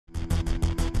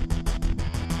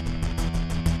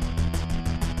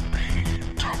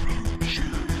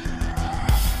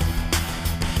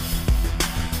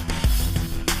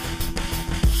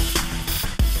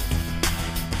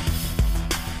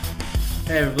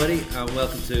Hey everybody, and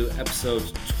welcome to episode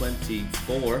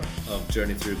 24 of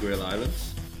Journey Through Grill Island.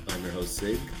 I'm your host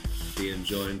Sig, being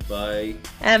joined by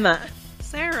Emma,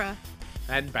 Sarah,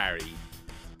 and Barry.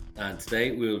 And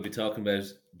today we will be talking about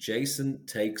Jason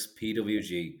Takes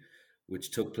PWG,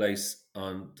 which took place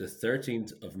on the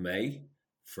 13th of May,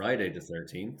 Friday the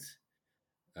 13th,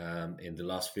 in the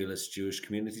Los Feliz Jewish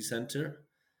Community Center,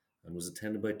 and was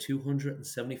attended by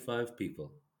 275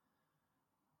 people.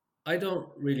 I don't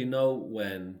really know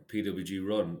when PWG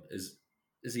run. Is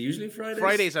it usually Fridays?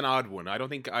 Friday's an odd one. I don't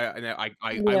think I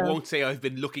won't say I've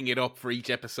been looking it up for each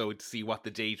episode to see what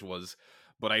the date was,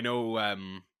 but I know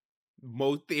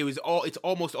it's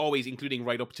almost always, including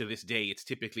right up to this day, it's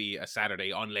typically a Saturday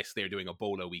unless they're doing a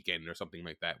bowler weekend or something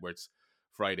like that where it's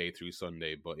Friday through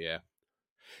Sunday. But yeah.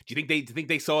 Do you think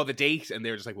they saw the date and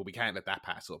they're just like, well, we can't let that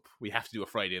pass up. We have to do a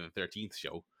Friday the 13th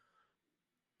show.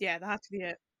 Yeah, that has to be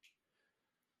it.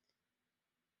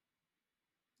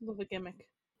 Love a gimmick.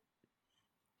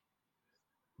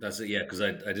 That's it, yeah, because I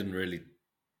didn't really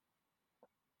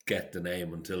get the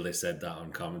name until they said that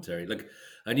on commentary. Like,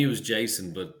 I knew it was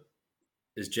Jason, but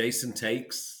is Jason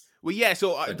Takes? Well, yeah.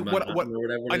 So like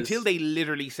until they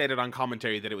literally said it on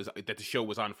commentary that that the show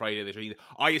was on Friday the 13th,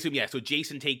 I assume So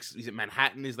Jason Takes, is it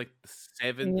Manhattan is like the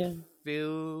seventh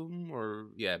film, or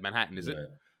Manhattan is it?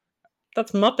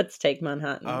 That's Muppets Take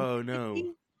Manhattan. Oh no.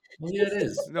 Oh yeah, it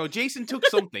is. No, Jason took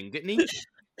something, didn't he?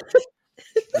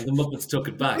 And the Muppets took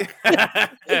it back.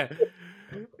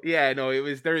 Yeah, no, it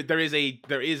was there is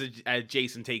a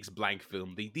Jason Takes blank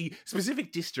film. The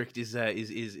specific district is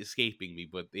escaping me,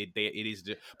 but it is.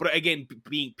 But again,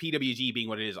 being PWG being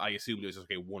what it is, I assumed it was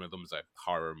okay. One of them's a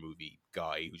horror movie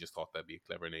guy who just thought that'd be a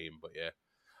clever name. But yeah,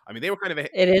 I mean they were kind of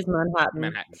It is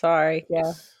Manhattan. Sorry, yeah,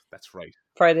 yes, that's right.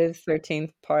 Friday the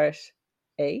 13th, part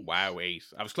 8. Wow, 8.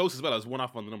 I was close as well. I was one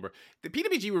off on the number. The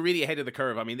PWG were really ahead of the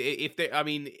curve. I mean,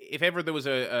 if ever there was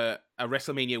a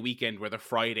WrestleMania weekend where the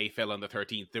Friday fell on the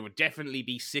 13th, there would definitely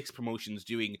be 6 promotions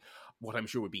doing what I'm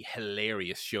sure would be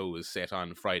hilarious shows set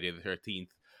on Friday the 13th.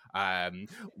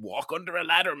 Walk under a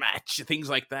ladder match, things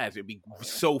like that. It'd be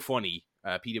so funny.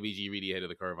 PWG really ahead of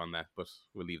the curve on that, but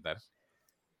we'll leave that.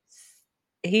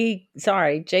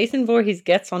 Jason Voorhees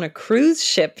gets on a cruise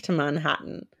ship to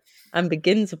Manhattan and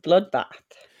begins a bloodbath.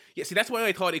 Yeah, see, that's why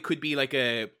I thought it could be like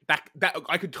that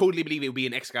I could totally believe it would be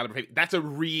an Excalibur. That's they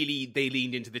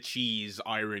leaned into the cheese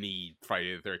irony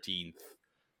Friday the 13th.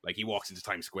 Like he walks into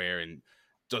Times Square and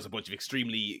does a bunch of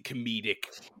extremely comedic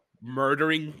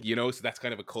murdering, so that's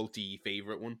kind of a culty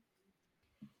favorite one.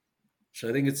 So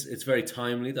I think it's very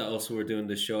timely that also we're doing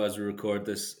this show as we record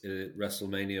this.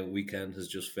 WrestleMania weekend has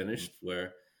just finished,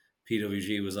 where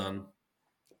PWG was on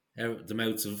the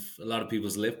mouths of a lot of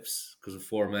people's lips because of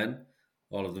 4 men.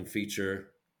 All of them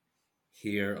feature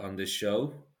here on this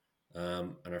show.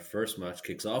 And our first match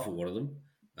kicks off with one of them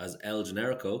as El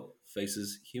Generico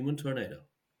faces Human Tornado.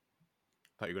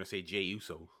 I thought you were going to say Jey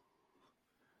Uso.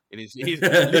 In his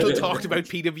little talked about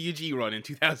PWG run in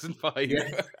 2005.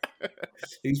 Yeah.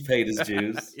 He's paid his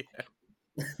dues.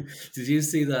 Yeah. Did you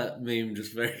see that meme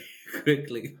just very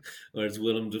quickly where it's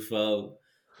Willem Dafoe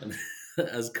and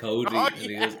as Cody, and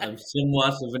he goes, "I'm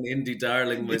somewhat of an indie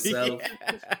darling myself."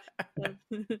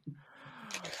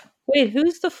 Wait,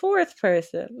 who's the 4th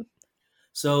person?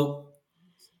 So,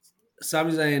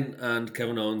 Sami Zayn and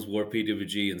Kevin Owens wore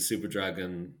PWG and Super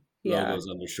Dragon logos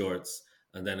on their shorts,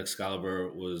 and then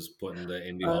Excalibur was put in the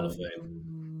Indie Hall of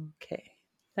Fame. Okay,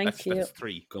 thank you. That's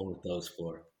 3. Going with those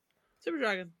 4. Super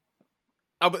Dragon.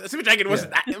 Oh, but Super Dragon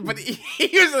wasn't that. But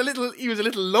he was a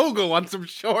little logo on some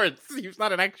shorts. He was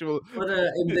not an actual. But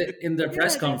in their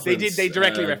press conference, they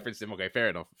directly referenced him. Okay, fair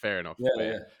enough.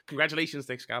 Yeah. Congratulations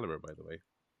to Excalibur, by the way.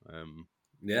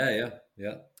 Yeah.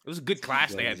 It was a good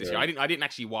class they had this year. I didn't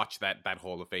actually watch that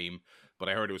Hall of Fame, but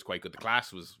I heard it was quite good. The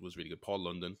class was really good. Paul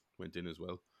London went in as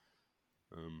well.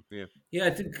 Yeah, I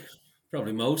think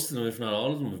probably most of them, if not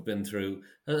all of them, have been through.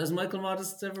 Has Michael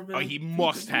Modest ever been? Oh, he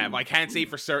must have. I can't say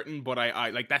for certain, but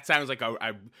I like that sounds like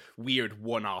a weird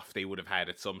one-off they would have had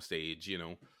at some stage,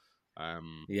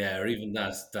 Yeah, or even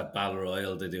that Battle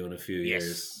Royal they do in a few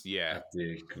years. Yeah, at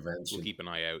the convention. We'll keep an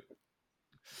eye out.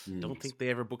 Don't think they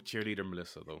ever booked cheerleader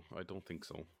Melissa though. I don't think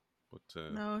so.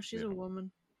 But no, she's a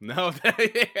woman. No,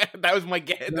 that was my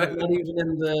guess. Not even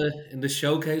in the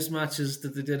showcase matches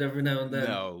that they did every now and then.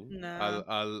 No.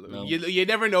 No. You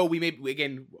never know. We may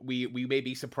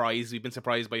be surprised. We've been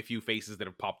surprised by a few faces that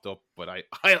have popped up, but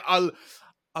I'll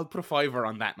put a $5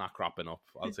 on that not cropping up.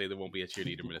 I'll say there won't be a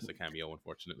cheerleader Melissa cameo,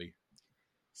 unfortunately.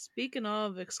 Speaking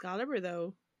of Excalibur,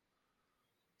 though,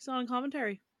 he's not on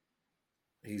commentary.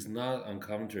 He's not on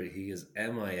commentary. He is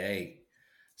MIA.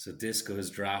 So Disco has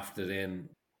drafted in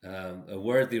a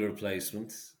worthy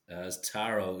replacement as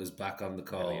Taro is back on the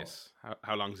Hell call. yes.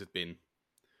 How long has it been?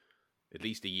 At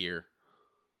least a year.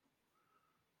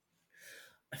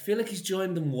 I feel like he's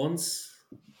joined them once,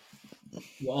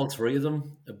 all three of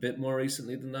them, a bit more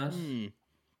recently than that.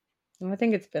 I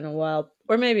think it's been a while,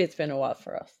 or maybe it's been a while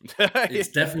for us. It's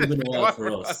definitely been a while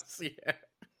for us. Yeah.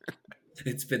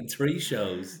 It's been 3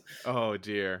 shows. Oh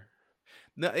dear.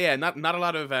 No, yeah, not a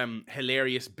lot of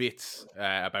hilarious bits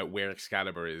about where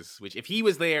Excalibur is. Which, if he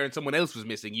was there and someone else was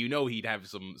missing, he'd have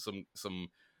some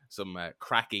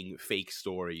cracking fake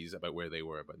stories about where they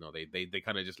were. But no, they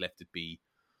kind of just left it be.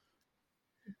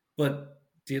 But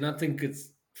do you not think it's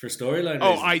for storyline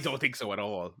Oh, reasons? I don't think so at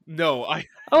all. No, I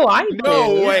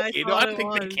no do. way. I No, I thought don't it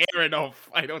think they was. care enough.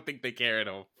 I don't think they care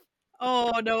enough.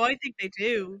 Oh no, I think they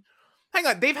do. Hang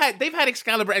on, they've had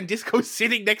Excalibur and Disco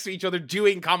sitting next to each other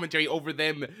doing commentary over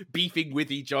them beefing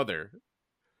with each other.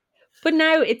 But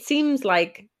now it seems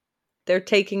like they're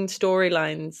taking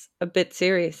storylines a bit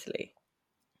seriously.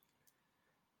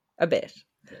 A bit.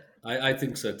 I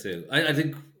think so too. I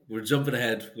think we're jumping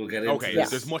ahead. We'll get into Okay,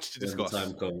 this there's much to when discuss. the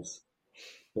time comes.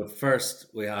 But first,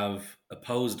 we have a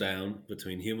pose down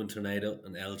between Human Tornado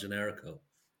and El Generico,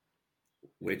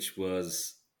 which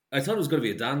was... I thought it was going to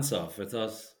be a dance-off. I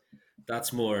thought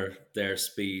that's more their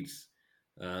speed.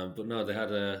 But no, they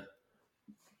had a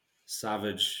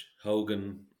Savage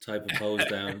Hogan type of pose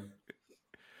down.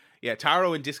 Yeah,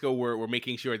 Taro and Disco were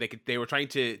making sure they were trying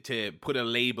to put a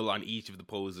label on each of the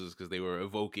poses because they were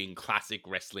evoking classic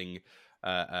wrestling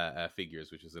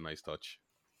figures, which is a nice touch.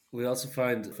 We also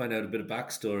find out a bit of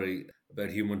backstory about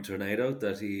Human Tornado,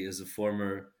 that he is a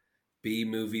former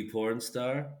B-movie porn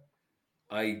star.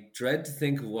 I dread to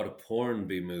think of what a porn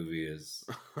B-movie is.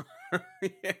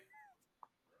 Yeah.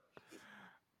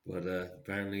 But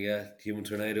apparently, yeah, Human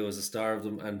Tornado was a star of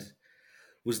them. And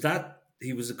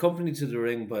he was accompanied to the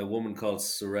ring by a woman called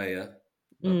Soraya.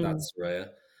 Not that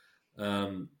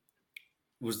Soraya.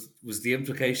 Was the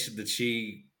implication that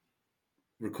she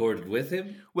recorded with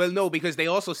him? Well, no, because they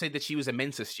also said that she was a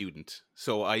Mensa student,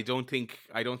 so I don't think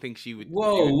she would.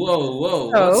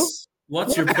 Whoa! Oh.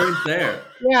 What's your point there?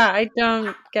 Yeah, I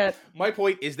don't get. My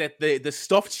point is that the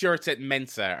stuffed shirts at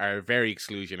Mensa are very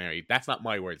exclusionary. That's not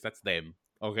my words. That's them.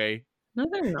 Okay. No,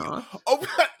 they're not. Oh,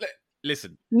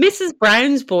 listen. Mrs.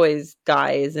 Brown's Boys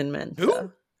guy is in Mensa.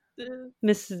 Who?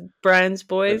 Mrs. Brown's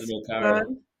Boys.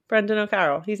 Brendan Brendan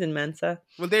O'Carroll. He's in Mensa.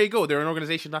 Well, there you go. They're an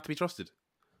organization not to be trusted.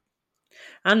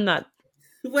 And that.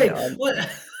 Wait, what?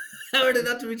 How are they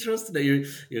not to be trusted?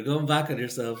 You're going back on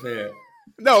yourself here.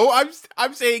 No,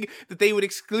 I'm saying that they would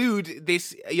exclude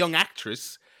this young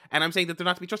actress, and I'm saying that they're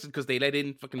not to be trusted because they let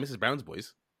in fucking Mrs. Brown's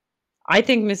Boys. I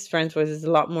think Mrs. Brown's Boys is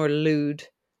a lot more lewd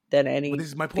than any. Well, this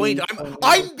is my point.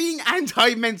 I'm being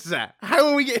anti-Mensa. How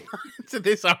are we getting into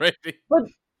this already?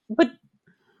 But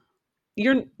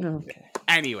you're okay.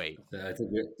 Anyway, I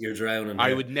think you're drowning.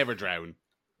 I would never drown.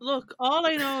 Look, all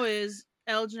I know is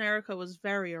El Generico was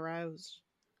very aroused.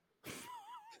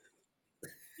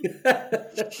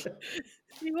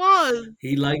 He was.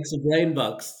 He likes a brain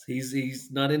box. He's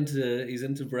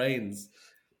into brains.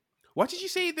 What did you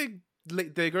say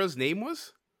the girl's name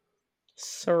was?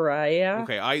 Soraya.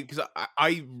 Okay, because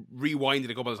I rewinded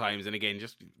a couple of times, and again,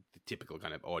 just the typical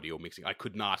kind of audio mixing. I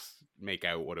could not make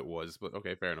out what it was, but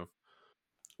okay, fair enough.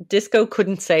 Disco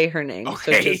couldn't say her name,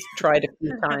 Okay. so just tried a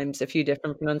few times, a few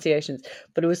different pronunciations,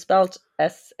 but it was spelled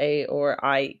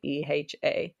Saorieha.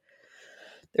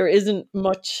 There isn't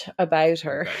much about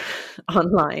her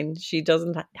online. She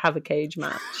doesn't have a cage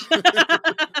match.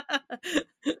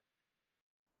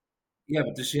 Yeah,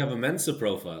 but does she have a Mensa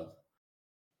profile?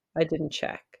 I didn't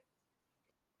check.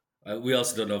 We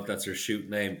also don't know if that's her shoot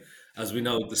name. As we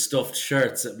know, the stuffed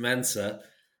shirts at Mensa,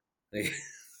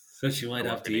 so she might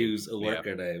have to use a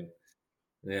worker name.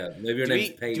 Yeah, maybe her name's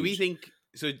Paige. Do we think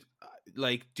so?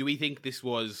 Do we think this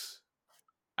was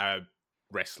a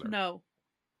wrestler?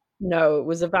 No, it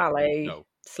was a valet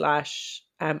 /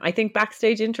 I think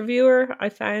backstage interviewer. I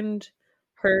found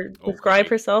her describe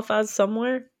herself as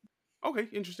somewhere. Okay,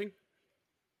 interesting.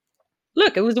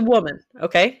 Look, it was a woman.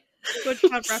 Okay, good to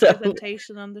have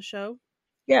representation on the show.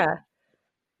 Yeah.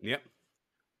 Yep.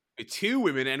 2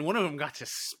 women, and one of them got to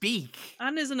speak.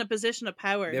 And is in a position of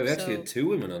power. Yeah, we actually had 2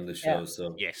 women on the show,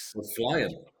 so yes, we're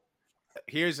flying.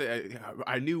 Here's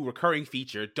a new recurring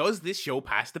feature. Does this show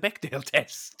pass the Bechdel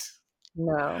test?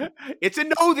 No. It's a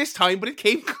no this time, but it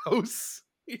came close.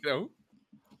 You know.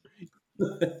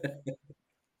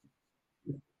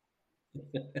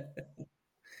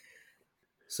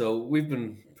 So we've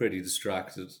been pretty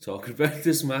distracted talking about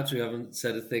this match. We haven't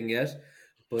said a thing yet.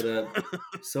 But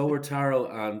so were Taro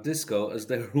and Disco as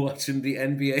they were watching the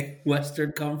NBA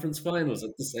Western Conference Finals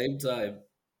at the same time.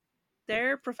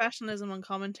 Their professionalism on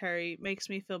commentary makes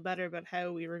me feel better about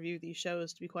how we review these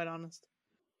shows, to be quite honest.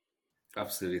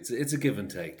 Absolutely. It's a give and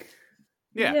take.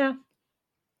 Yeah.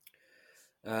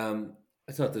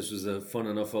 I thought this was a fun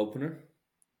enough opener.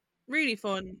 Really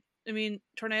fun. I mean,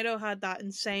 Tornado had that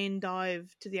insane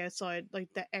dive to the outside, like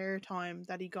the air time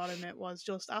that he got in it was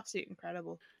just absolutely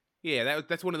incredible. Yeah,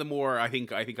 that's one of the more I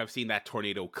think I've seen that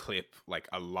Tornado clip like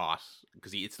a lot,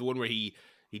 because it's the one where he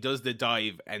does the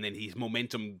dive and then his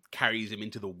momentum carries him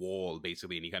into the wall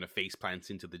basically, and he kind of face plants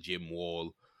into the gym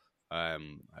wall,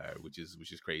 which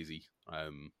is crazy.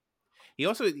 He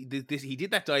also he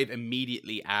did that dive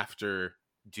immediately after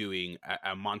doing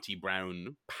a Monty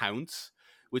Brown pounce,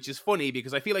 which is funny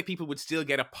because I feel like people would still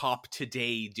get a pop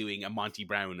today doing a Monty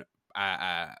Brown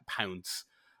pounce.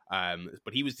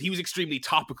 But he was extremely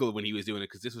topical when he was doing it,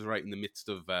 because this was right in the midst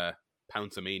of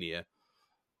Pounce-a-mania.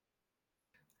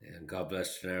 And God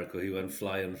bless Generico, he went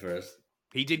flying first.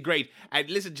 He did great. And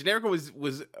listen, Generico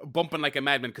was bumping like a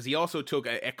madman, because he also took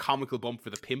a comical bump for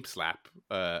the pimp slap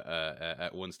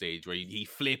at one stage, where he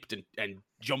flipped and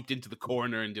jumped into the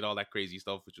corner and did all that crazy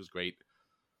stuff, which was great.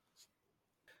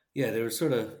 Yeah, they were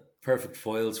sort of perfect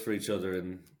foils for each other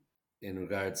in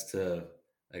regards to,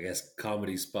 I guess,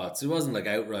 comedy spots. It wasn't like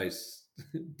outright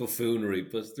buffoonery,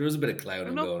 but there was a bit of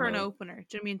clowning Enough going for an on. opener.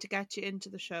 Do you know what I mean, to get you into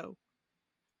the show?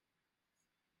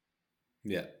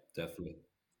 Yeah, definitely.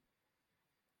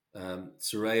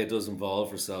 Soraya does involve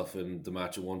herself in the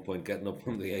match at one point, getting up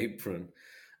on the apron.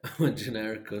 When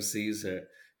Generico sees her,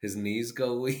 his knees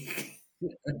go weak.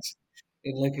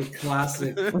 In like a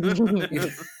classic,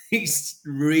 he's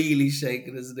really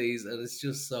shaking his knees, and it's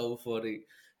just so funny.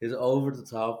 His over the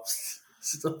top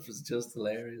stuff is just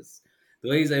hilarious. The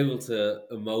way he's able to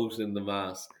emote in the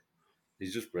mask,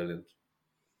 he's just brilliant.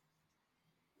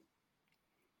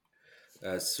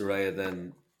 Soraya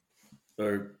then,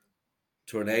 or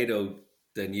Tornado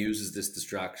then uses this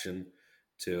distraction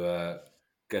to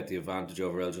get the advantage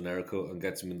over El Generico and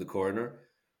gets him in the corner,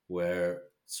 where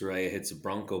Soraya hits a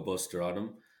Bronco Buster on him,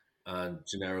 and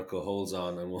Generico holds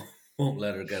on and won't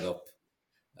let her get up.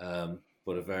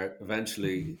 But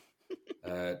eventually,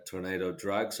 Tornado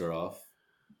drags her off,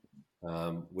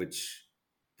 which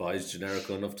buys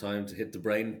Generico enough time to hit the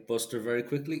Brain Buster very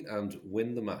quickly and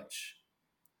win the match.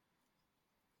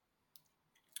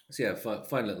 So yeah,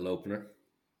 fine little opener.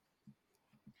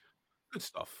 Good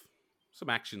stuff. Some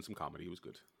action, some comedy. It was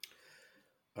good.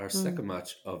 Our second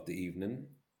match of the evening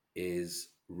is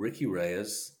Ricky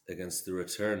Reyes against the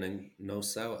returning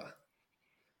Nosawa.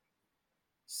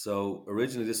 So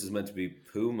originally this was meant to be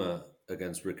Puma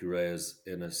against Ricky Reyes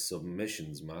in a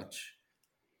submissions match,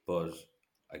 but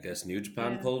I guess New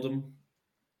Japan pulled him.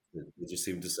 They just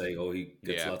seemed to say, "Oh, he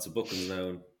gets lots of bookings now,"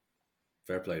 and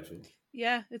fair play to him.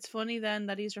 Yeah, it's funny then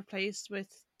that he's replaced with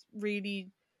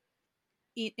really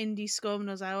indie scum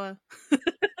Nozawa.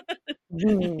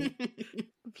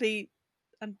 Complete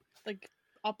and like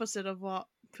opposite of what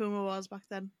Puma was back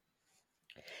then.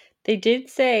 They did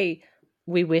say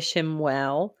we wish him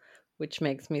well, which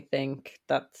makes me think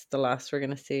that's the last we're going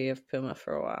to see of Puma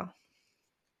for a while.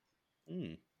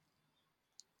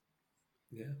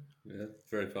 Yeah,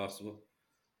 very possible.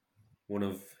 One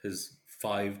of his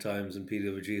 5 times in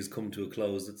PWG has come to a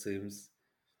close, it seems.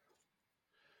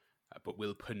 But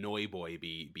will Pinoy Boy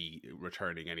be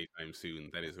returning anytime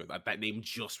soon? That name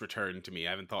just returned to me.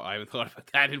 I haven't thought about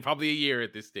that in probably a year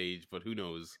at this stage, but who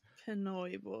knows?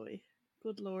 Pinoy Boy.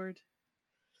 Good lord.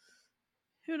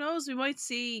 Who knows? We might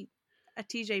see a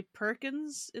TJ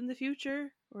Perkins in the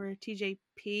future or a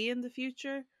TJP in the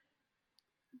future.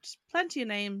 Just plenty of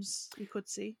names we could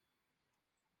see.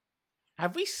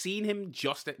 Have we seen him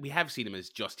we have seen him as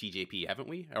just TJP, haven't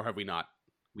we? Or have we not?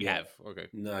 We have. Okay.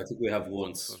 No, I think we have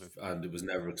once, and it was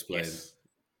never explained. Yes.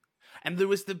 And there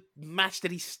was the match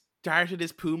that he started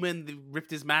as Puma and they ripped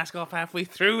his mask off halfway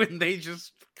through, and they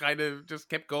just kind of just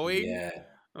kept going. Yeah.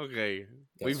 Okay.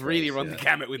 We've really run the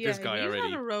gamut with this guy already.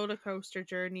 He's had a roller coaster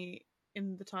journey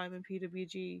in the time in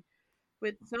PWG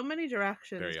with so many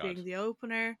directions, being the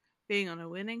opener, being on a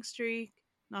winning streak,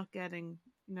 not getting,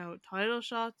 title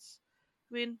shots.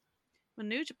 I mean, when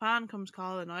New Japan comes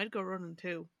calling, I'd go running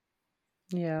too.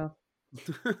 Yeah.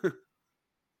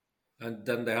 And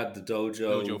then they had the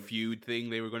dojo feud thing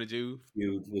they were going to do.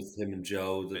 Feud with him and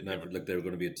Joe that never like they were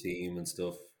going to be a team and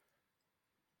stuff.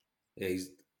 Yeah,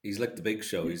 he's like the Big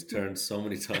Show. He's turned so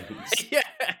many times.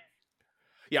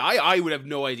 Yeah, I would have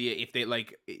no idea if they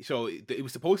so it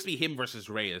was supposed to be him versus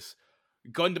Reyes.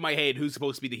 Gun to my head, who's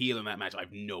supposed to be the heel in that match? I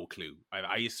have no clue.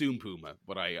 I assume Puma,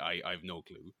 but I have no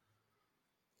clue.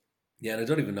 Yeah, and I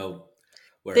don't even know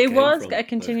where There it came was from. a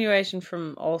continuation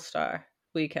from All Star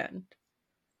Weekend.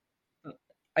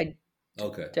 I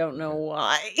don't know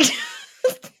why.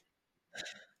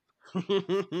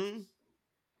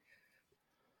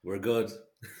 We're good.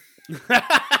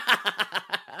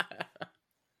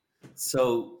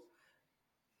 So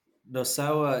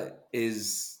Nosawa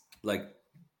is like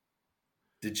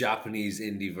the Japanese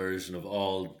indie version of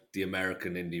all the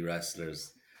American indie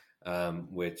wrestlers,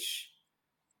 which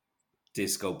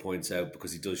Disco points out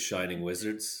because he does Shining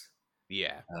Wizards.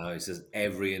 Yeah. He says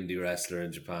every indie wrestler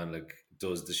in Japan like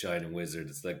does the Shining Wizard.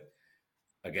 It's like,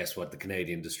 I guess, what the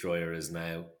Canadian Destroyer is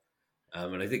now.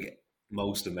 And I think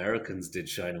most Americans did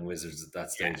Shining Wizards at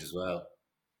that stage as well.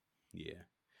 Yeah.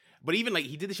 But even like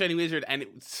he did the Shining Wizard, and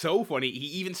it was so funny. He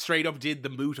even straight up did the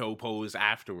Muto pose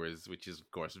afterwards, which is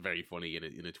of course very funny in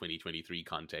a 2023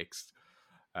 context.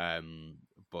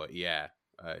 But yeah,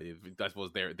 that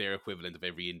was their equivalent of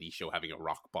every indie show having a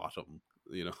rock bottom,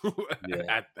 you know,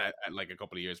 Yeah. at like a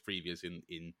couple of years previous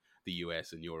in the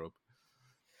US and Europe.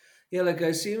 Yeah, like I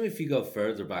assume if you go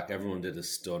further back, everyone did a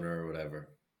stunner or whatever.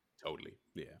 Totally,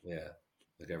 yeah. Yeah,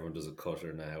 like everyone does a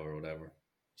cutter now or whatever.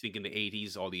 I think in the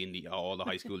 80s, all the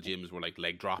high school gyms were like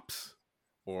leg drops,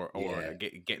 or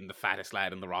getting the fattest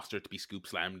lad in the roster to be scoop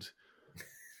slammed.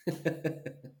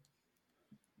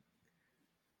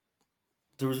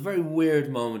 There was a very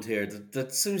weird moment here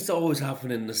that seems to always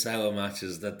happen in Nosawa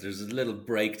matches, that there's a little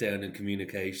breakdown in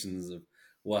communications of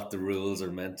what the rules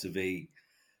are meant to be,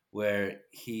 where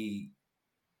he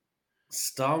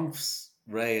stomps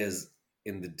Reyes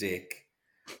in the dick,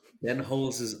 then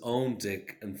holds his own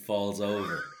dick and falls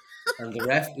over. And the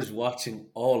ref is watching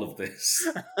all of this.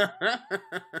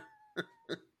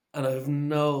 And I have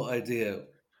no idea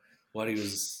what he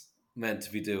was meant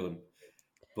to be doing.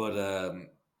 But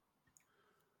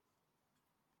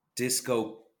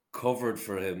Disco covered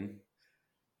for him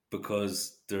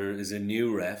because there is a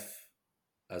new ref,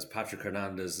 as Patrick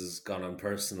Hernandez has gone on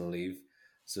personal leave.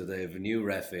 So they have a new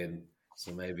ref in.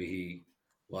 So maybe he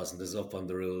wasn't as up on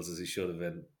the rules as he should have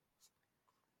been.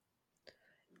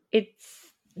 It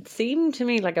seemed to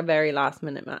me like a very last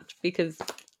minute match because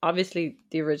obviously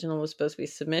the original was supposed to be a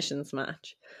submissions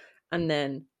match. And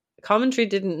then commentary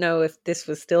didn't know if this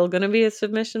was still going to be a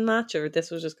submission match or if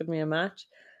this was just going to be a match.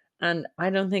 And I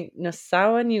don't think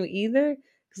Nosawa knew either,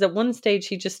 because at one stage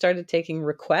he just started taking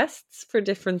requests for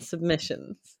different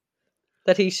submissions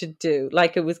that he should do,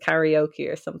 like it was karaoke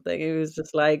or something. It was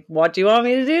just like, what do you want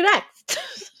me to do next?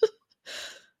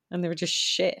 And they were just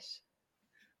shit.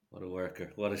 What a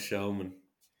worker. What a showman.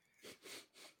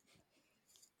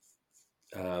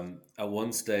 At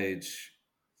one stage,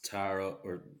 Tara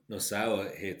or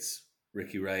Nosawa hits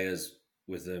Ricky Reyes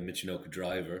with a Michinoku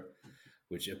driver,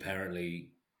 which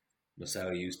apparently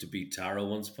Nosawa used to beat Tara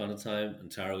once upon a time, and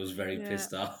Tara was very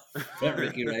pissed off that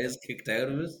Ricky Reyes kicked out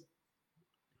of it.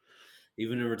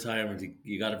 Even in retirement,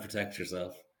 you got to protect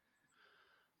yourself.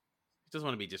 He doesn't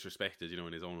want to be disrespected,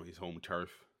 in his home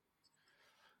turf.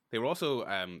 They were also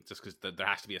just because there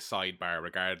has to be a sidebar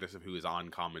regardless of who is on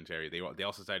commentary. They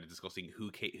also started discussing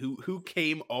who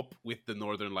came up with the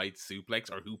Northern Lights suplex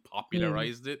or who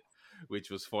popularized it, which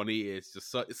was funny. It's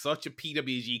just such a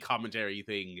PWG commentary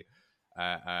thing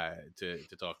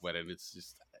to talk about, and it's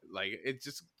just like it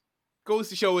just goes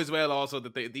to show as well also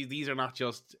that these are not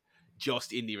just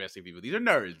indie wrestling people. These are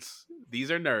nerds.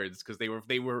 These are nerds because they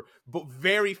were but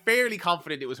very fairly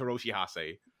confident it was Hiroshi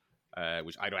Hase.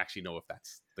 Which I don't actually know if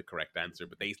that's the correct answer,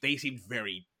 but they seemed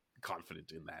very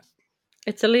confident in that.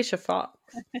 It's Alicia Fox.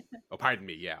 Oh, pardon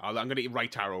me. Yeah, I'm going to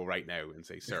write Taro right now and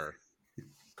say, sir,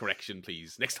 correction,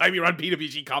 please. Next time you're on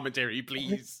PWG commentary,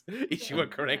 please issue a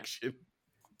correction.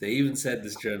 They even said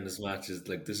this during this match, is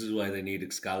like, this is why they need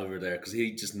Excalibur there, because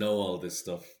he just know all this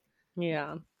stuff.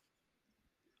 Yeah.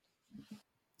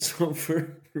 So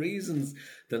for reasons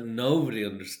that nobody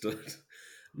understood,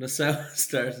 Nosawa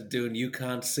started doing "You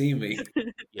Can't See Me."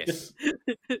 Yes.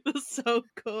 It was so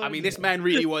good. I mean, this man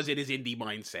really was in his indie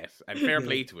mindset, and fair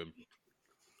play to him.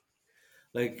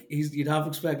 Like, you'd have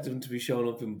expected him to be showing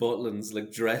up in Butlins,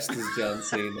 like, dressed as John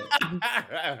Cena.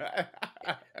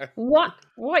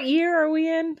 What year are we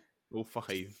in?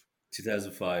 2005.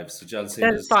 2005. So John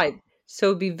Cena. 2005. So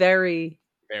it'd be very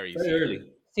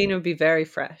early. Cena would be very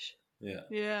fresh. Yeah.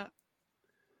 Yeah.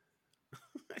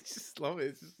 I just love it.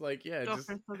 It's just like, yeah, just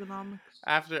ergonomics.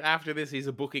 After this, he's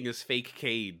a booking as fake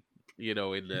Cade, in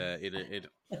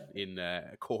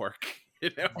Cork.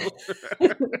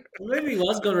 Maybe he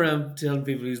was going around telling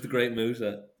people he's the great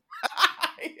Muta.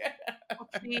 Yeah. Oh,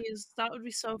 please, that would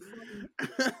be so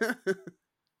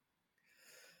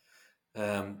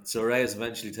funny. So Reyes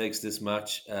eventually takes this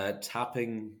match,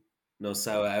 tapping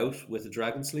Nosawa out with a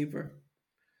Dragon Sleeper,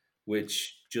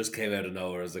 which just came out of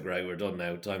nowhere. As like, right, we're done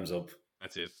now. Time's up.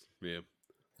 That's it. Yeah.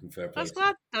 And fair I play. was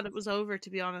glad that it was over, to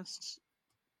be honest.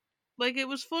 Like, it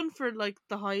was fun for like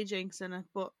the hijinks in it,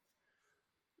 but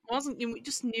it wasn't. You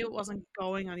just knew it wasn't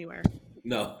going anywhere.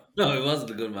 No, it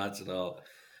wasn't a good match at all.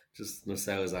 Just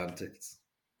Nosawa's antics.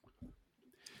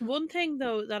 One thing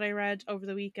though that I read over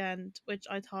the weekend, which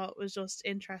I thought was just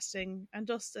interesting and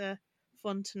just a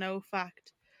fun to know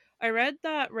fact, I read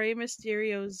that Rey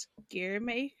Mysterio's gear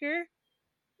maker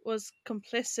was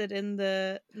complicit in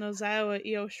the Nozawa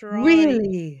Io Shirai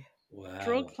Really?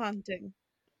 drug Wow. planting.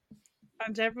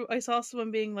 And I saw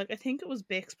someone being like, I think it was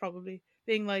Bix probably,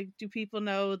 being like, do people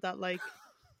know that like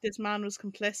this man was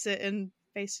complicit in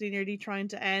basically nearly trying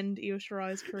to end Io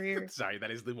Shirai's career? Sorry, that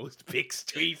is the most big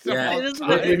tweet of Yeah, all It is time.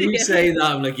 what- when you Yeah. say that,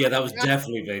 I'm like, yeah, that was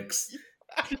definitely Vix.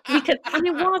 Because and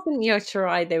it wasn't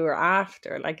Yoshirai they were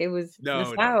after. Like it was No,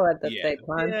 Nosawa that yeah. they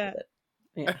planted Yeah.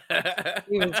 it. Yeah.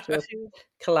 He was just She was-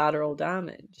 collateral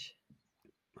damage.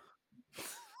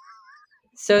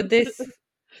 So this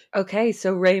okay,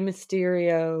 so Rey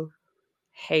Mysterio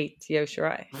hates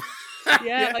Yoshirai.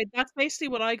 yeah, like that's basically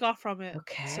what I got from it.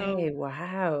 Okay, So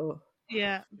wow.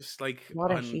 yeah, Just like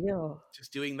What a on, heel.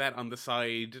 just doing that on the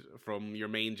side from your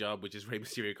main job, which is Rey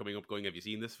Mysterio coming up going, have you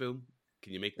seen this film?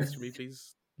 Can you make this for me,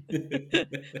 please?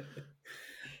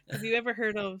 have you ever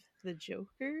heard of the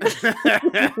Joker?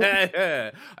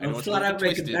 I I'm know it's a flat little out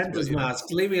making twisted, but, dentist you know.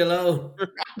 masks. Leave me alone.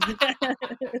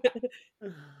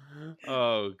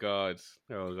 Oh god.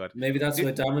 Maybe that's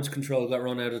why Damage Control got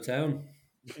run out of town.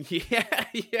 Yeah.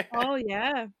 Oh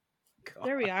yeah, God.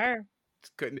 there we are.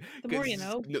 Couldn't, The more you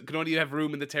know. Can only have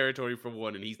room in the territory for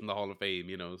one, and he's in the Hall of Fame,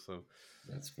 you know. So,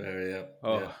 That's fair, yeah.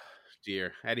 oh Yeah.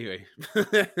 dear. Anyway,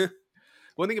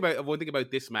 one thing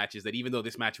about this match is that even though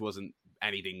this match wasn't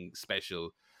anything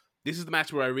special, this is the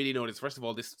match where I really noticed. First of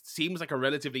all, this seems like a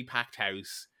relatively packed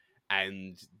house,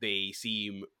 and they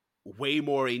seem way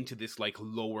more into this like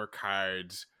lower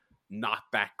card, not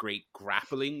that great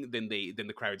grappling than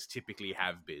the crowds typically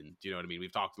have been. Do you know what I mean?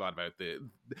 We've talked a lot about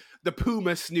the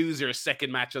Puma Snoozer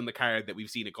second match on the card that we've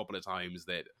seen a couple of times,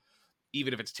 that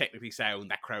even if it's technically sound,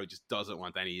 that crowd just doesn't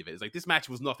want any of it. It's like this match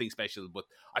was nothing special, but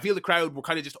I feel the crowd were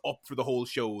kind of just up for the whole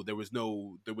show. There was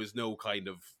no kind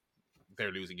of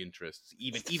they're losing interest.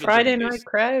 Even Friday during night this.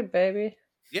 crowd, baby.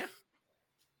 Yeah.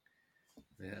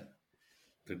 Yeah.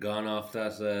 They're gone off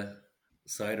that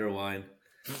cider wine.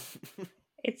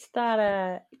 It's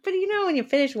that but you know when you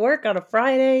finish work on a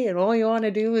Friday and all you want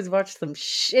to do is watch some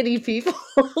shitty people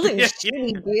and Yeah,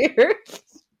 shitty beer.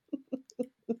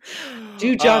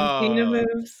 Do John Cena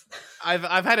moves. I've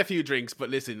had a few drinks, but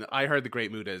listen, I heard the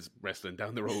Great Muda's wrestling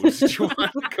down the road. Do you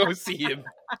want to go see him?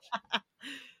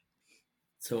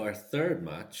 So our third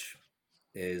match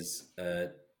is a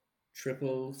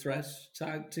triple threat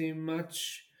tag team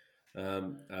match,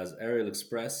 as Aerial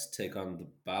Express take on the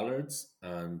Ballards,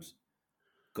 and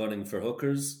gunning for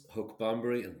hookers, Hook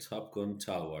Bombery and Top Gun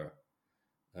Talwar.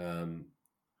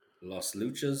 Los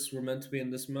Luchas were meant to be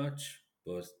in this match,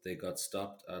 but they got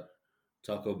stopped at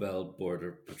Taco Bell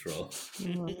Border Patrol.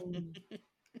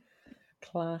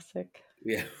 Classic.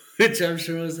 Yeah, which I'm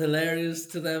sure was hilarious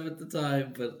to them at the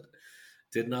time, but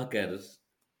did not get it.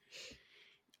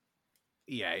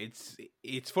 Yeah,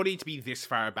 it's funny to be this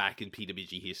far back in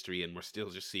PWG history, and we're still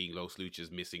just seeing Los Luchas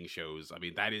missing shows. I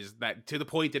mean, that to the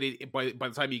point that by the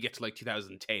time you get to like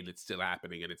 2010, it's still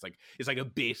happening, and it's like a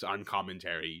bit on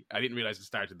commentary. I didn't realize it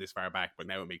started this far back, but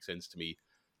now it makes sense to me.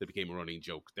 That became a running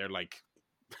joke. They're like,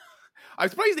 I'm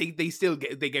surprised they still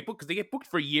get booked, because they get booked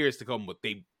for years to come, but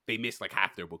they miss like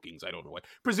half their bookings. I don't know why.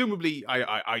 Presumably,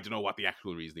 I don't know what the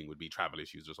actual reasoning would be, travel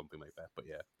issues or something like that. But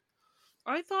yeah.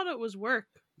 I thought it was work.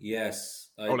 Yes.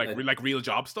 Like real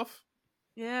job stuff?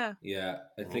 Yeah. Yeah,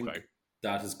 I think Okay.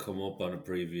 that has come up on a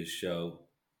previous show,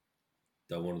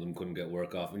 that one of them couldn't get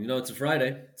work off. And it's a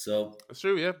Friday, so That's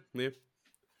true, yeah.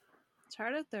 It's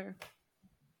hard out there.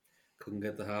 couldn't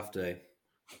get the half day.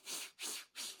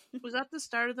 Was at the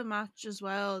start of the match as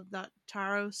well that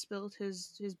Taro spilt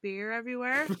his beer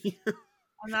everywhere.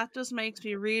 And that just makes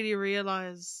me really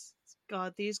realize,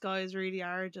 God, these guys really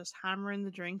are just hammering the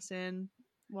drinks in,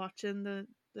 watching the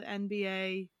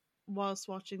NBA whilst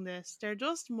watching this. They're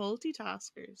just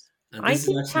multitaskers. And I this is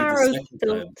think actually the Taro second time.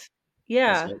 spilt.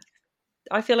 Yeah, That's it.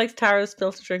 I feel like Taro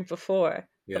spilt a drink before.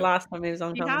 Yeah. The last time he was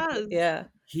on He commentary. has. Yeah.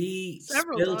 He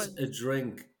Several spilled times. a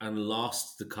drink and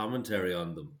lost the commentary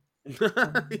on them.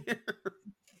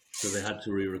 So they had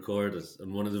to re-record it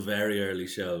on one of the very early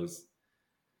shows.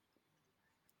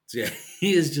 So yeah,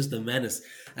 he is just a menace.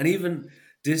 And even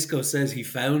Disco says he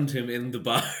found him in the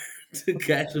bar to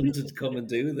get him to come and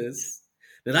do this.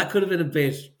 Now that could have been a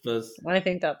bit, but I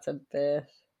think that's a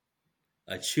bit.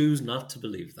 I choose not to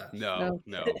believe that. No.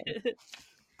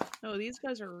 No, these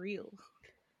guys are real.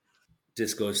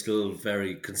 Disco is still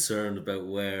very concerned about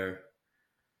where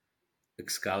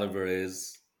Excalibur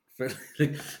is.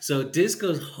 So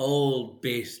Disco's whole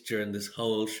bit during this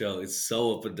whole show is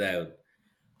so up and down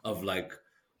of like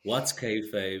what's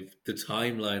kayfabe, the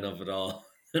timeline of it all,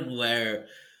 and where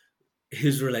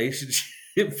his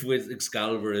relationship with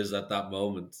Excalibur is at that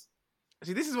moment.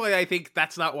 See, this is why I think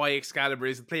that's not why Excalibur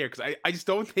isn't there, because I just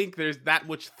don't think there's that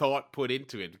much thought put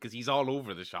into it, because he's all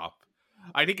over the shop.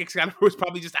 I think Excalibur was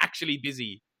probably just actually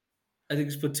busy. I think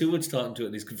he's put too much thought into it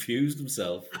and he's confused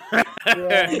himself.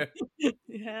 Yeah.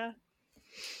 Yeah.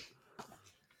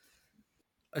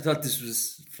 I thought this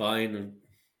was fine and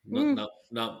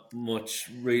not much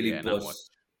really, Yeah, but not much.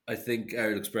 I think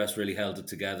Aerial Express really held it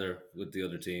together with the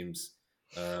other teams.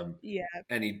 Yeah.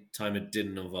 Any time it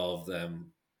didn't involve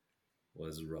them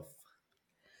was rough.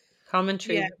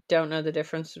 Commentary Yeah. don't know the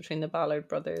difference between the Ballard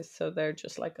brothers, so they're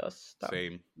just like us. That was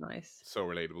Same. nice. So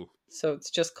relatable. So it's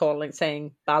just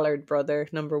saying Ballard brother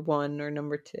number 1 or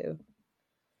number 2.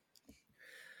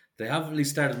 They have at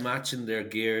least started matching their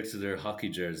gear to their hockey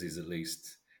jerseys, at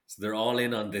least. So they're all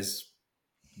in on this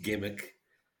gimmick.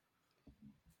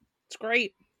 It's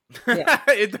great. Yeah.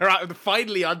 They're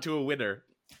finally onto a winner.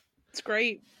 It's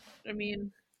great. I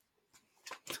mean,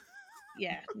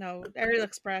 yeah, no, Aerial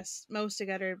Express, most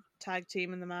together tag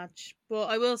team in the match. But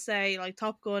I will say, like,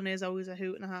 Top Gun is always a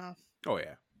hoot and a half. Oh,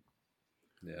 yeah.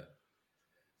 Yeah.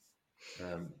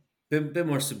 Bit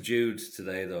more subdued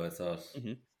today, though, I thought.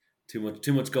 Mm-hmm.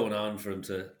 Too much going on for him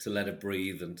to let it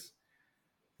breathe and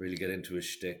really get into his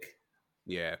shtick.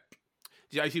 Yeah.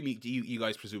 I assume you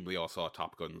guys presumably all saw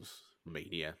Top Gun's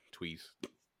Mania tweet,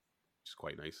 which is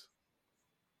quite nice.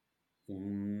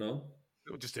 No.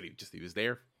 Just that he was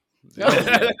there.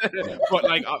 Yeah. But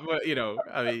like, you know,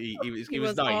 I mean, he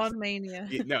was nice. On Mania.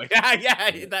 No,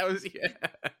 yeah, that was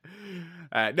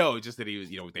no, just that he was,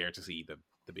 there to see the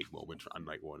big moment on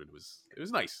night one. It was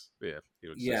nice. Yeah,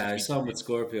 yeah, I saw him with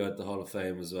Scorpio at the Hall of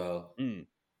Fame as well,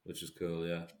 which is cool.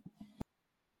 Yeah.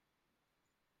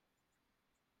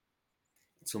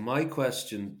 So my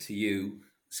question to you,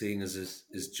 seeing as this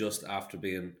is just after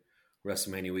being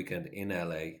WrestleMania weekend in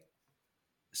LA,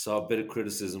 saw a bit of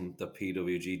criticism that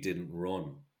PWG didn't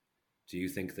run. Do you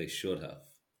think they should have?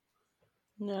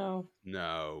 No.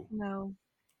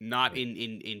 Not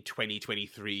in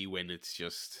 2023 when it's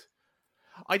just.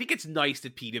 I think it's nice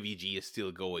that PWG is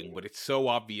still going, but it's so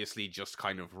obviously just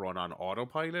kind of run on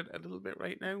autopilot a little bit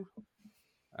right now.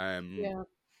 Yeah.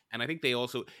 And I think they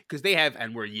also, because they have,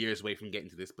 and we're years away from getting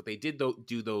to this, but they did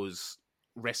do those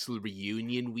Wrestle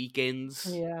Reunion weekends.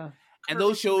 Yeah. And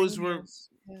those shows were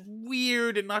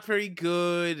weird and not very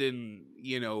good, and,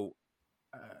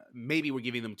 maybe we're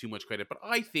giving them too much credit, but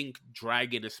I think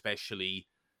Dragon especially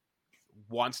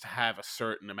wants to have a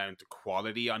certain amount of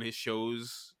quality on his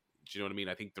shows. Do you know what I mean?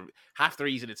 I think half the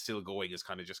reason it's still going is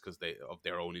kind of just because of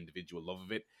their own individual love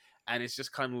of it. And it's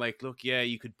just kind of like, look, yeah,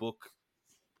 you could book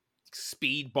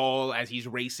Speedball as he's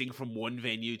racing from one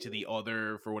venue to the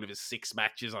other for one of his 6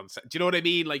 matches on. Do you know what I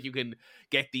mean? Like, you can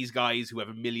get these guys who have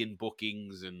a million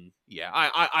bookings, and yeah,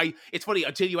 I it's funny,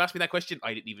 until you asked me that question,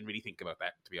 I didn't even really think about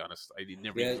that, to be honest. It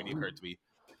never even really occurred to me.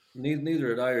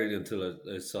 Neither had I really until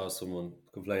I saw someone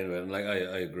complain about it. And like,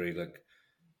 I agree. Like,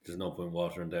 there's no point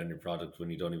watering down your product when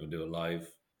you don't even do it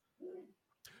live.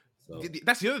 So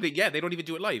that's the other thing. Yeah, they don't even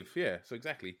do it live. Yeah, so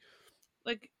exactly.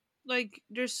 Like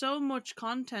there's so much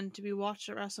content to be watched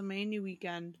at WrestleMania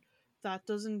weekend that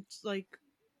doesn't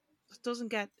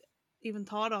get even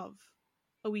thought of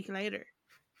a week later.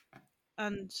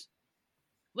 And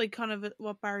like kind of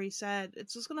what Barry said,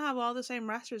 it's just gonna have all the same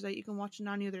wrestlers that you can watch in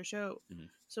any other show. Mm-hmm.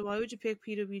 So why would you pick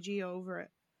PWG over it?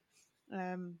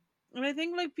 And I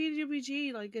think like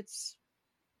PWG, like it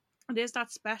is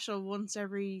that special once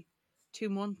every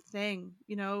 2-month thing,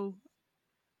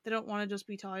 They don't want to just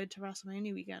be tied to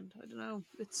WrestleMania weekend. I don't know.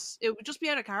 It would just be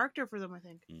out of character for them, I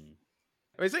think.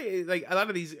 I would say, like, a lot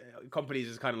of these companies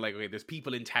is kind of like, okay, there's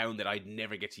people in town that I'd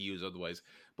never get to use otherwise.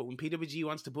 But when PWG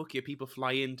wants to book you, people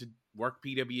fly in to work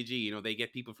PWG. They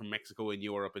get people from Mexico and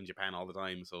Europe and Japan all the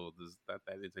time. So there's that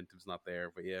incentive's not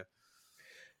there. But yeah.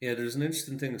 Yeah, there's an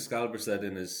interesting thing Excalibur said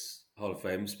in his Hall of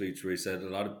Fame speech where he said a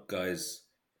lot of guys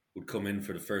would come in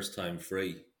for the first time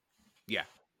free. Yeah.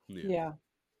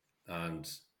 And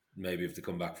maybe if they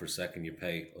come back for a second, you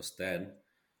pay us then.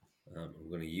 I'm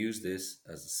going to use this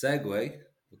as a segue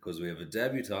because we have a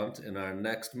debutante in our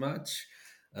next match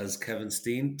as Kevin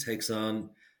Steen takes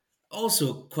on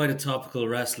also quite a topical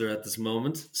wrestler at this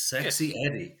moment, Sexy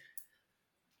Eddie.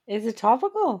 Is it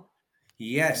topical?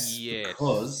 Yes, Yes.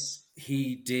 because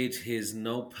he did his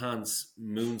no pants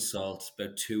moonsault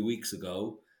about 2 weeks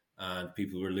ago, and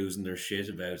people were losing their shit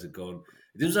about it. Going,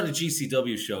 this was on a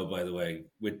GCW show, by the way,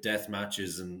 with death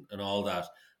matches and all that,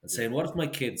 and saying, "What if my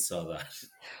kids saw that?"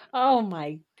 Oh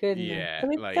my goodness. Yeah, But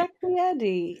it's like Sexy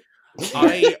Eddie.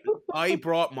 I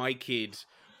brought my kid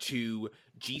to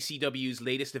GCW's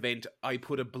latest event. I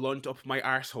put a blunt up my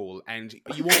arsehole, and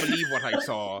you won't believe what I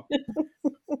saw.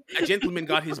 A gentleman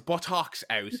got his buttocks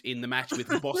out in the match with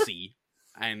Bussy,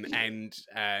 and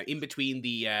in between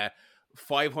the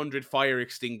 500 fire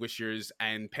extinguishers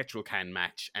and petrol can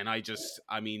match, and I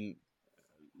mean,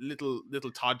 little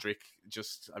Todrick,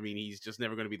 he's just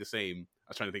never going to be the same. I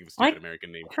was trying to think of a stupid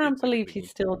American name. I can't believe he's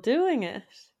still doing it.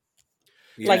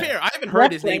 Yeah. To be fair, I haven't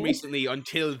heard his name wrestling. recently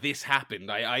until this happened.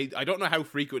 I don't know how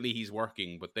frequently he's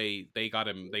working, but they got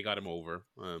him over.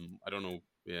 I don't know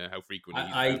how frequently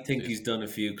he's I about think this. he's done a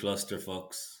few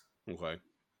clusterfucks. Okay.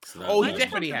 So Oh, he that-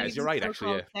 definitely has. You're right, Still actually.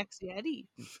 called Yeah. Sexy Eddie.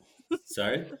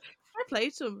 Sorry? Fair play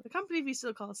to him. I can't believe he's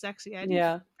still called Sexy Eddie.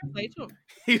 Yeah. Fair play to him.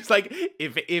 He's like,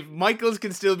 if Michaels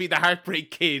can still be the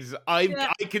Heartbreak Kid, Yeah. I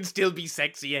can still be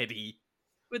Sexy Eddie.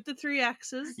 With the 3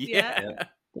 X's. Yeah. Yeah.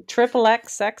 The Triple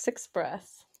X Sex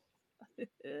Express.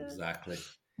 Exactly.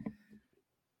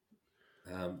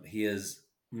 He is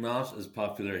not as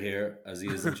popular here as he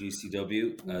is in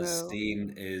GCW, as No.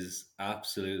 Steen is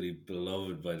absolutely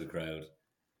beloved by the crowd.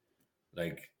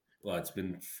 Like, well, it's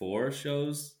been 4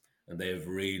 shows, and they have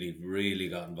really, really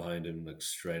gotten behind him like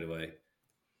straight away.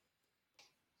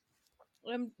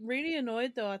 I'm really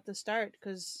annoyed though at the start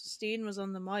because Steen was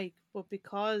on the mic, but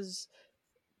because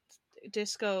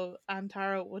Disco and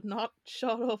Taro would not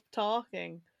shut up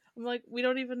talking, I'm like, we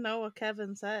don't even know what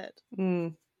Kevin said.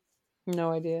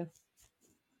 No idea.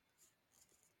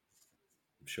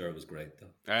 I'm sure it was great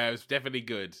though. It was definitely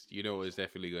good. It was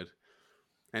definitely good.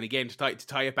 And again, to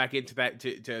tie it back into that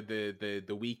to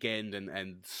the weekend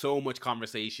and so much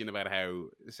conversation about how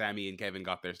Sammy and Kevin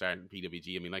got their start in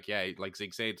PWG. I mean, like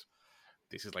Zig said,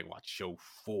 this is like what, show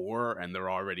 4, and they're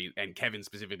already, and Kevin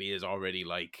specifically is already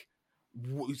like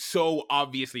so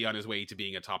obviously on his way to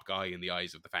being a top guy in the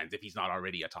eyes of the fans, if he's not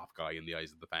already a top guy in the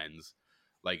eyes of the fans.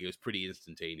 Like, it was pretty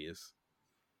instantaneous.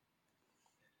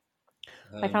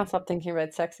 I can't stop thinking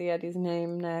about Sexy Eddie's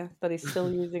name now that he's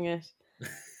still using it.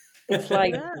 It's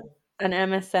like an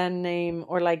MSN name,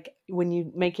 or like when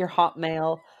you make your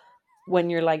Hotmail when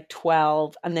you're like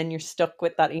 12 and then you're stuck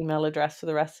with that email address for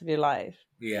the rest of your life.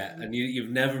 Yeah, and you've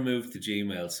never moved to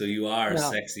Gmail, so you are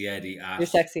No. Sexy Eddie at You're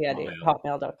Sexy Eddie at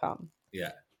Hotmail. hotmail.com.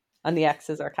 Yeah. And the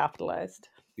X's are capitalized.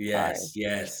 Yes,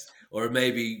 yes. Or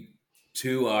maybe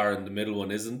 2 are and the middle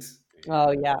one isn't. Oh,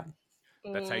 yeah.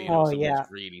 That's how you know someone's yeah.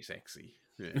 really sexy.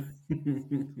 Yeah.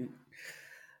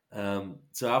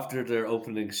 So after their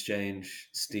opening exchange,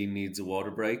 Steen needs a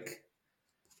water break.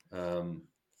 That's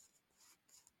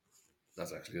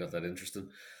actually not that interesting.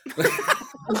 I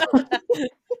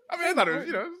mean, I thought it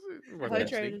was, worth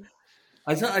mentioning.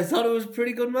 Hydrated. I thought it was a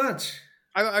pretty good match.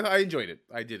 I enjoyed it.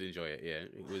 I did enjoy it. Yeah,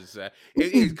 it was.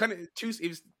 It was kind of It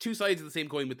was two sides of the same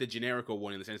coin with the Generico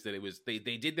one, in the sense that it was they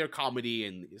did their comedy,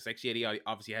 and Sexy Eddie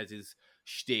obviously has his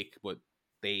shtick, but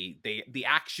the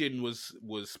action was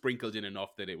sprinkled in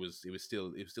enough that it was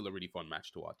still a really fun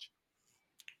match to watch.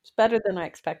 It's better than I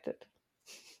expected.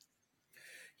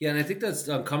 Yeah, and I think that's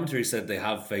on commentary said they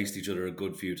have faced each other a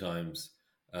good few times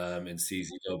in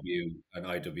CZW and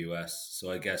IWS,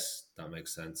 so I guess that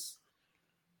makes sense.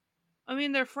 I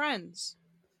mean, they're friends.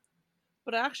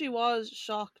 But I actually was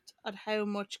shocked at how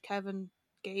much Kevin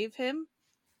gave him.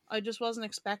 I just wasn't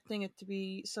expecting it to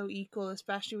be so equal,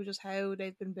 especially with just how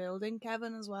they've been building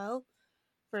Kevin as well.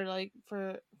 For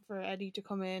Eddie to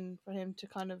come in, for him to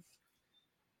kind of,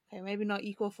 okay, maybe not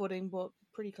equal footing, but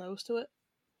pretty close to it.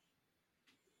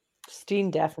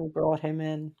 Steen definitely brought him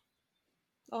in.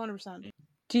 100%.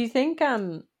 Do you think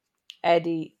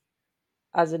Eddie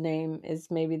as a name is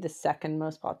maybe the second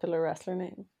most popular wrestler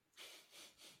name?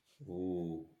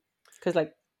 Ooh. Because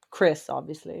like Chris,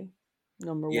 obviously,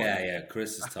 number one. Yeah,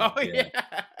 Chris is top. Oh, yeah.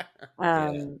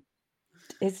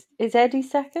 Is Eddie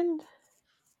second?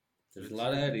 There's a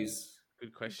lot of Eddies.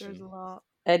 Good question. There's a lot.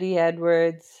 Eddie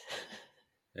Edwards,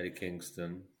 Eddie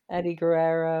Kingston. Eddie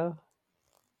Guerrero.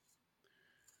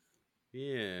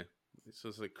 Yeah. So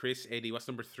it's like Chris, Eddie. What's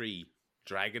number 3?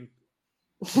 Dragon.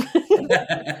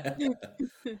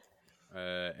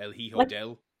 El Hijo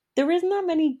Del. There isn't that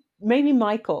many. Maybe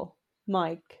Mike.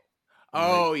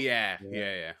 Oh yeah.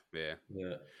 Yeah.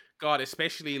 God,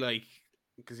 especially like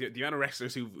because the amount of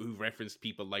wrestlers who've referenced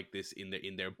people like this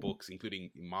in their books, including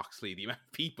Moxley, the amount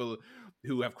of people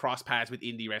who have crossed paths with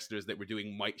indie wrestlers that were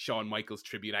doing Shawn Michaels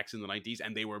tribute acts in the 90s,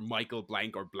 and they were Michael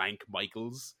Blank or Blank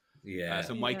Michaels. Yeah.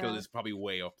 So Michael is probably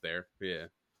way up there. Yeah.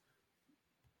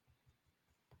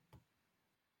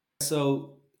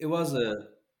 So it was a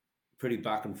pretty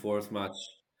back and forth match.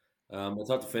 I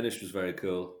thought the finish was very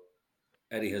cool.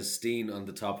 Eddie has Steen on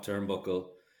the top turnbuckle,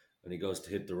 and he goes to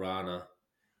hit the Rana,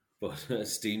 but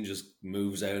Steen just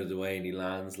moves out of the way and he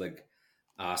lands like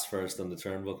ass first on the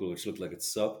turnbuckle, which looked like it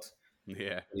sucked.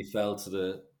 Yeah. And he fell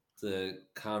to the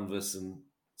canvas, and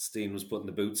Steen was putting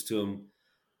the boots to him,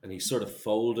 and he sort of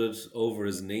folded over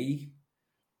his knee,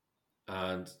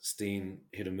 and Steen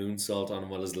hit a moonsault on him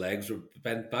while his legs were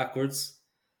bent backwards.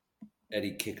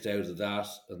 Eddie kicked out of that,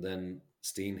 and then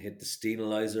Steen hit the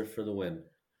Steenalizer for the win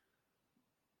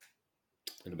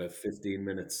in about 15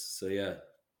 minutes. So yeah,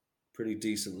 pretty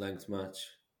decent length match.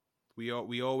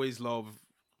 We always love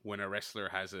when a wrestler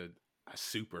has a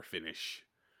super finish.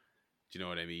 Do you know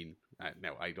what I mean?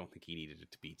 Now, I don't think he needed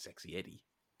it to beat Sexy Eddie,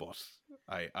 but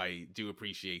I do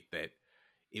appreciate that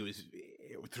it was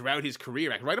throughout his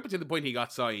career, right up until the point he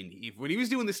got signed. When he was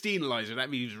doing the Steenalizer, that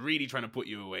means he was really trying to put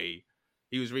you away.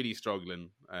 He was really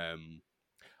struggling. I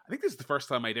think this is the first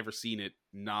time I'd ever seen it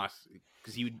not,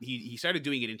 because he started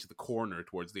doing it into the corner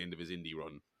towards the end of his indie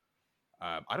run.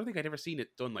 I don't think I'd ever seen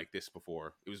it done like this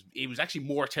before. It was actually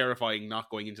more terrifying not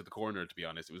going into the corner, to be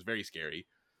honest. It was very scary.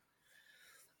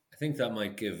 I think that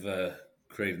might give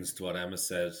credence to what Emma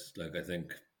said. Like, I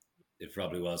think it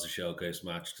probably was a showcase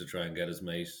match to try and get his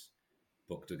mate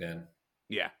booked again.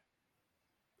 Yeah.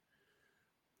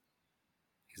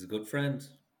 He's a good friend.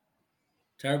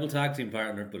 Terrible tag team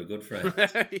partner, but a good friend.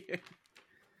 Yeah.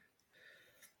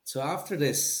 So after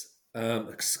this,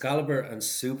 Excalibur and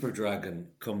Super Dragon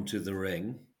come to the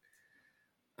ring,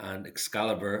 and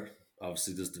Excalibur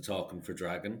obviously does the talking for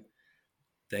Dragon.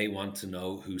 They want to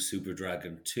know who Super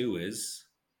Dragon 2 is,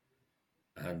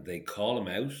 and they call him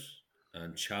out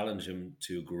and challenge him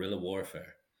to guerrilla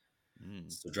warfare.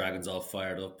 So Dragon's all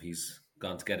fired up. He's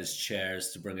gone to get his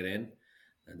chairs to bring it in,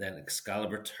 and then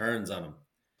Excalibur turns on him,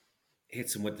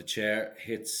 hits him with the chair,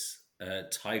 hits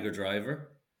Tiger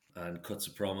Driver, and cuts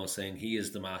a promo saying he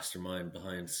is the mastermind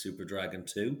behind Super Dragon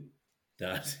 2,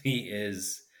 that he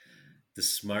is the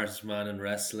smartest man in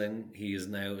wrestling. He is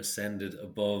now ascended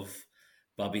above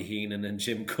Bobby Heenan and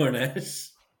Jim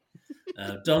Cornette.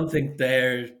 Don't think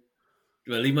they're...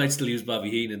 Well, he might still use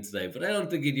Bobby Heenan today, but I don't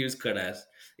think he'd use Cornette,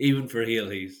 even for heel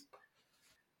heat.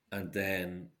 And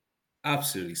then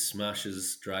absolutely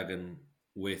smashes Dragon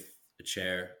with a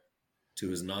chair to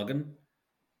his noggin.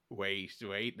 Wait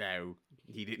now.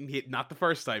 He didn't hit, not the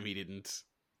first time he didn't.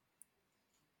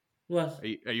 What?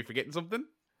 Are you forgetting something?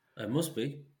 I must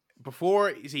be. Before,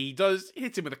 he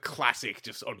hits him with a classic,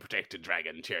 just unprotected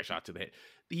Dragon chair shot to the head.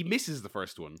 He misses the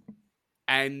first one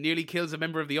and nearly kills a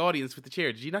member of the audience with the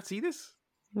chair. Did you not see this?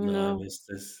 No, I missed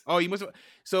this. Oh, you must have.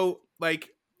 So,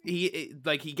 he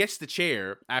gets the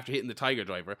chair after hitting the Tiger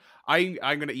Driver. You're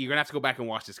gonna have to go back and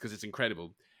watch this because it's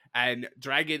incredible. And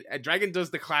Dragon does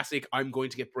the classic, I'm going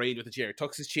to get brained with the chair.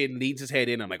 Tucks his chin, leans his head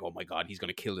in. I'm like, oh my God, he's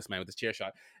going to kill this man with this chair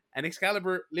shot. And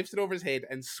Excalibur lifts it over his head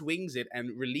and swings it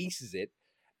and releases it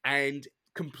and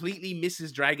completely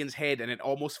misses Dragon's head, and it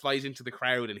almost flies into the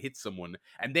crowd and hits someone.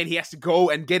 And then he has to go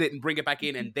and get it and bring it back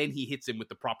in, and then he hits him with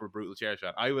the proper brutal chair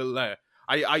shot. I will...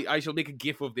 I shall make a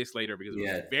gif of this later because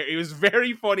it was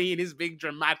very funny in his big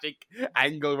dramatic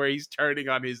angle where he's turning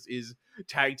on his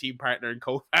tag team partner and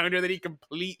co-founder that he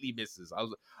completely misses.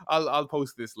 I'll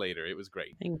post this later. It was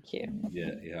great. Thank you.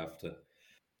 Yeah, you have to.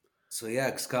 So yeah,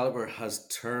 Excalibur has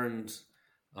turned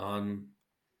on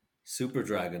Super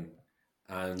Dragon,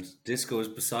 and Disco is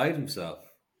beside himself,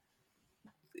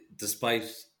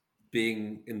 despite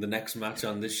being in the next match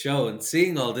on this show and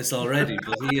seeing all this already.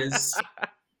 But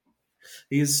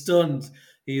he is stunned.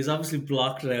 He has obviously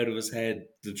blocked it out of his head,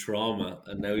 the trauma,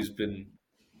 and now he's been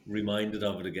reminded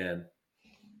of it again.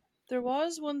 There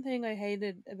was one thing I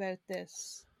hated about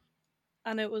this,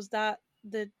 and it was that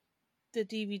the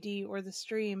DVD or the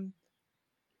stream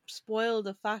spoiled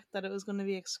the fact that it was going to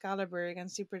be Excalibur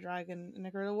against Super Dragon in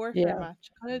a guerrilla warfare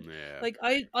match. Like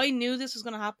I knew this was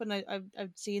going to happen.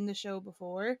 I've seen the show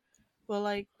before, but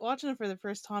like watching it for the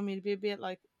first time, you'd be a bit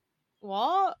like,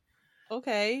 what?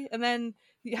 Okay, and then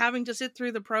having to sit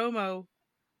through the promo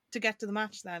to get to the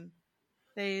match. Then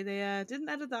they didn't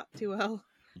edit that too well.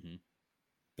 Mm-hmm.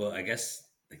 But I guess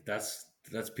like that's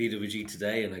PWG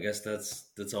today, and I guess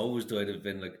that's always the way they've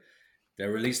been. Like,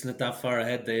 they're releasing it that far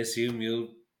ahead. They assume you'll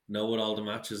know what all the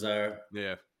matches are.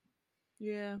 Yeah.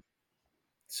 Yeah.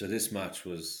 So this match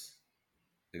was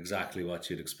exactly what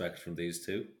you'd expect from these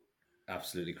two.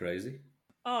 Absolutely crazy.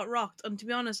 Oh, it rocked. And to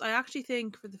be honest, I actually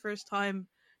think for the first time,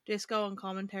 Disco on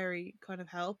commentary kind of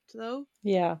helped, though.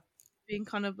 Yeah. Being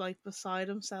kind of like beside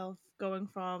himself, going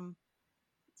from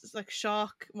just like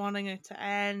shock, wanting it to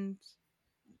end,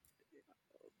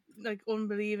 like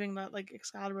unbelieving that like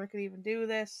Excalibur could even do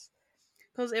this,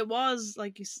 because it was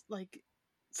like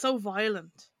so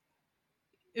violent.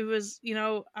 It was,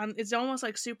 and it's almost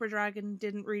like Super Dragon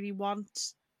didn't really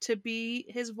want to be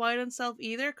his violent self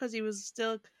either, because he was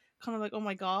still kind of like, oh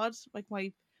my god, like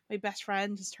my best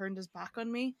friend has turned his back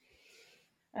on me.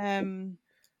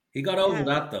 He got over Yeah.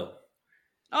 that though.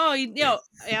 Oh, yeah,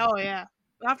 oh yeah.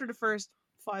 After the first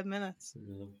 5 minutes.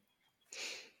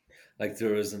 Like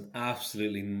there was an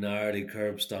absolutely gnarly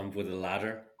curb stomp with a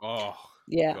ladder. Oh,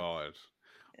 Yeah. God.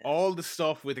 All the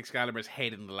stuff with Excalibur's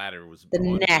head in the ladder was The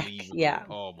neck, unbelievable. yeah.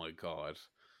 Oh, my God.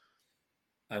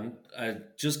 I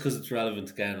just because it's relevant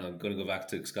again, I'm going to go back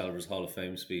to Excalibur's Hall of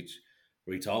Fame speech,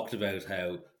 where he talked about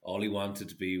how all he wanted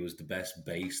to be was the best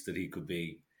base that he could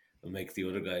be and make the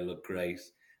other guy look great.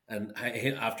 And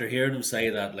after hearing him say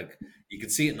that, like you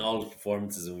could see it in all his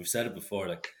performances, and we've said it before,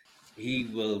 like he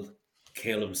will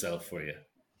kill himself for you.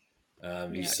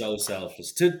 He's so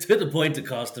selfless to the point it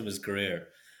cost him his career.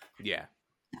 Yeah.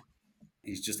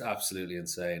 He's just absolutely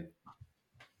insane.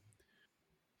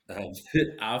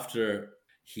 After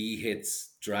he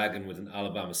hits Dragon with an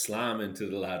Alabama slam into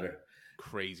the ladder,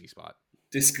 Crazy spot.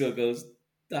 Disco goes,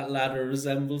 that ladder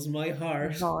resembles my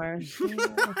heart. But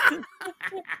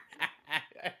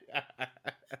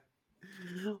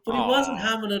he wasn't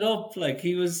hamming it up, like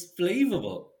he was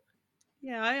believable.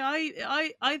 Yeah,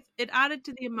 I it added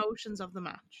to the emotions of the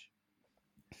match.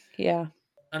 Yeah.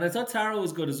 And I thought Taro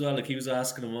was good as well. Like he was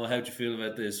asking him, "Well, how'd you feel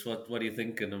about this? What are you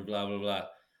thinking?" And blah blah blah.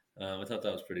 I thought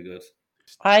that was pretty good.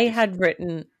 I had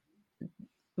written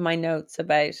my notes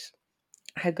about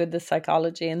how good the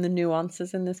psychology and the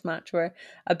nuances in this match were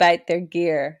about their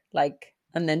gear. Like,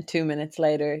 and then 2 minutes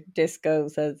later, Disco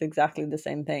says exactly the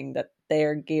same thing, that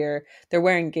their gear, they're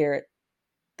wearing gear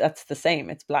that's the same.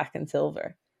 It's black and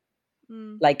silver.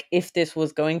 Like if this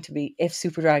was going to be, if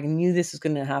Super Dragon knew this was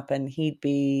going to happen, he'd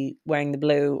be wearing the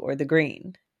blue or the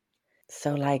green.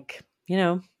 So like,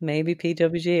 maybe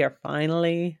PWG are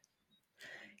finally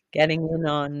getting in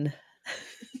on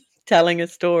telling a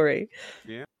story.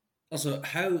 Yeah. Also,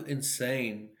 how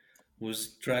insane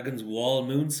was Dragon's wall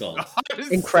moonsault? It was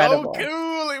Incredible. so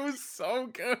cool. It was so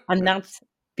good. And that's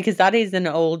because that is an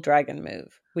old Dragon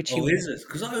move, which is it?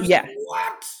 Because I was like,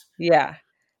 what? Yeah.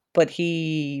 But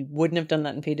he wouldn't have done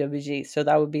that in PWG. So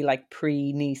that would be like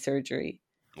pre-knee surgery.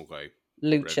 Okay.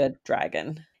 Lucha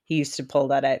Dragon. He used to pull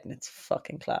that out and it's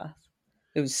fucking class.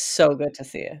 It was so good to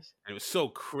see it. And it was so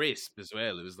crisp as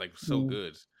well. It was like so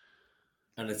good.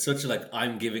 And it's such a like,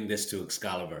 I'm giving this to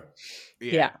Excalibur.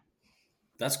 Yeah.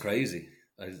 That's crazy.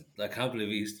 I can't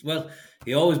believe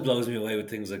he always blows me away with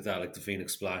things like that, like the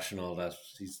Phoenix Splash and all that.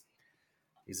 He's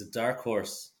a dark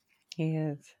horse. He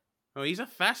is. Oh, he's a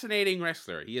fascinating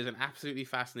wrestler. He is an absolutely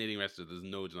fascinating wrestler. There's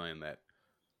no denying that.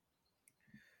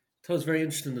 I thought it was very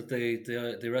interesting that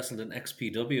they wrestled in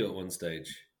XPW at one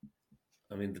stage.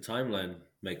 I mean, the timeline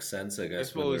makes sense, I guess. I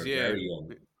suppose, when they were very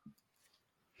young.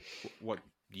 What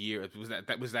year was that?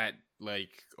 That was that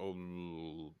like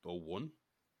 01?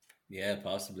 Yeah,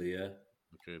 possibly. Yeah.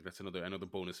 Okay, that's another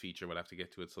bonus feature we'll have to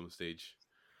get to at some stage.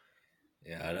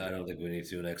 Yeah, I don't think we need to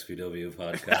do an XPW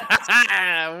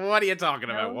podcast. What are you talking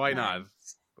about? Why not?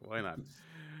 Why not?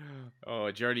 Oh,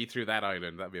 a journey through that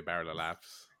island. That'd be a barrel of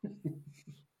laughs.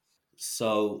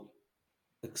 So,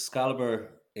 Excalibur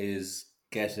is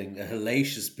getting a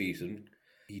hellacious beating.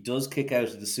 He does kick out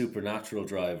of the supernatural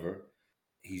driver.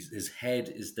 His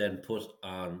head is then put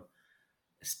on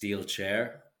a steel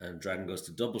chair, and Dragon goes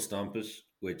to double stomp it,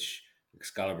 which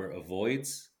Excalibur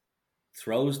avoids.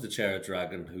 Throws the chair at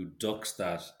Dragon, who ducks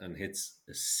that and hits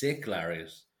a sick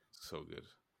lariat. So good.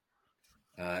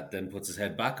 Then puts his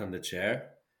head back on the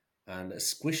chair and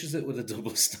squishes it with a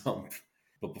double stomp.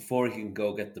 But before he can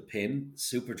go get the pin,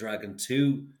 Super Dragon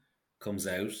 2 comes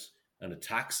out and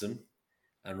attacks him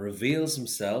and reveals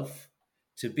himself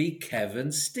to be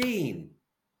Kevin Steen.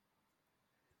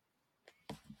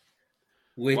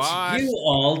 Which you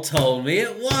all told me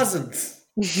it wasn't.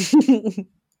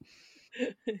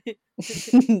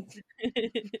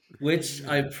 Which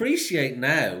I appreciate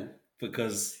now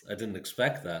because I didn't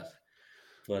expect that.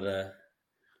 But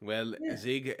well,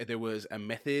 Zig, there was a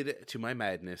method to my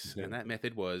madness, and that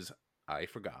method was I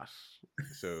forgot.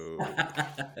 So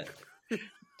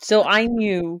so I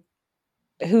knew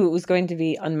who it was going to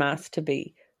be unmasked to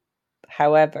be.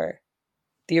 However,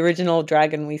 the original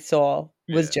Dragon we saw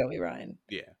was Joey Ryan.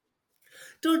 Yeah.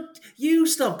 Don't you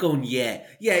stop going, yeah.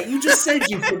 You just said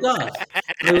you forgot.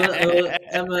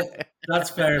 Emma,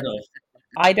 that's fair enough.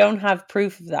 I don't have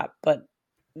proof of that, but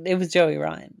it was Joey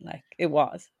Ryan. Like, it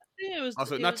was. Yeah, it was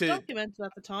Also, it not was to- documented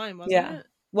at the time, wasn't Yeah. it?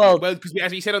 Well, because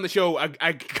as we said on the show,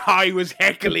 a guy was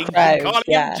heckling, crowd, calling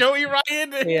yeah. him Joey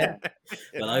Ryan. Yeah.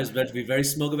 Well, I was meant to be very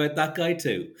smug about that guy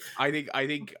too. I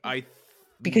think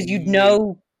Because you'd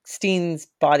know Steen's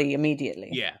body immediately.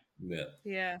 Yeah.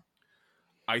 Yeah.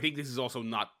 I think this is also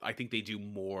not. I think they do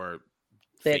more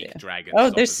They fake do. dragon Oh,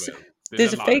 stuff as well.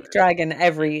 there's a lot fake of it. dragon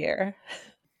every year.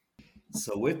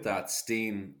 So with that,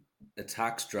 Steen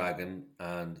attacks Dragon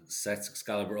and sets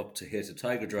Excalibur up to hit a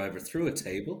Tiger Driver through a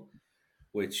table,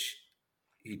 which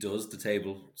he does. The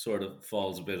table sort of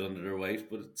falls a bit under their weight,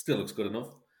 but it still looks good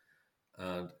enough.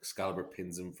 And Excalibur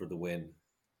pins him for the win.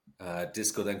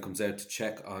 Disco then comes out to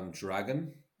check on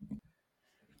Dragon.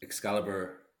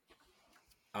 Excalibur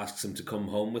asks him to come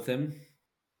home with him,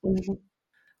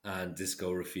 and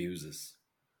Disco refuses.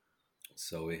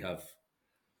 So we have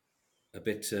a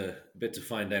bit to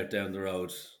find out down the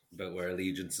road about where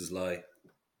allegiances lie.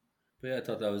 But yeah, I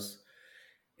thought that was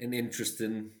an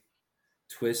interesting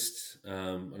twist,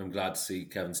 and I'm glad to see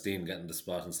Kevin Steen getting the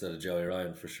spot instead of Joey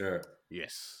Ryan for sure.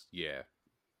 Yes. Yeah.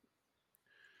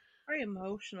 Very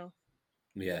emotional.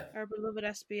 Yeah. Our beloved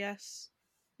SBS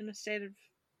in a state of,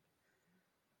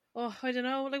 I don't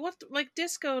know, like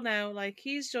Disco now, like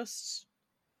he's just,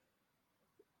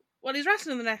 well, he's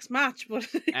wrestling the next match, but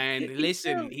And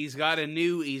listen, he's got a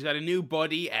new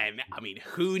buddy, and I mean,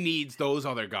 who needs those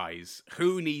other guys?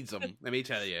 Who needs them? Let me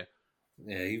tell you.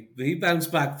 Yeah, he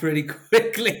bounced back pretty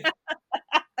quickly.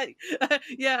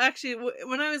 Yeah, actually,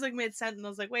 when I was like mid-sentence, I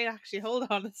was like, wait, actually, hold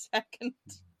on a second.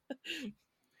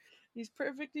 He's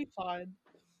perfectly fine.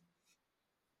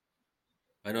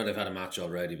 I know they've had a match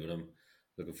already, but I'm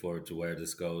looking forward to where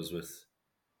this goes with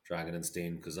Dragon and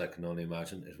Steen, because I can only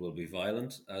imagine it will be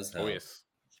violent as hell. Oh yes.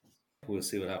 We'll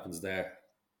see what happens there.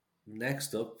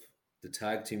 Next up, the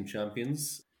tag team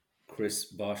champions, Chris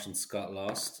Bosch and Scott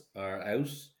Lost, are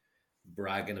out,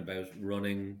 bragging about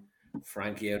running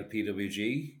Frankie out of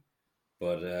PWG,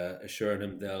 but assuring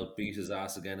him they'll beat his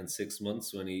ass again in 6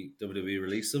 months when WWE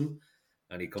release him,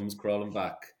 and he comes crawling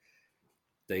back.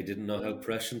 They didn't know how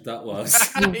prescient that was.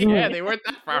 Yeah, they weren't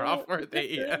that far off, were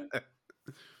they?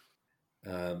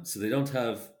 So they don't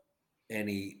have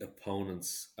any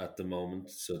opponents at the moment,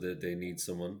 so that they need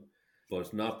someone,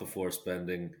 but not before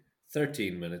spending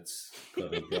 13 minutes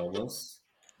cutting promos.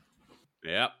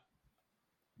 Yep.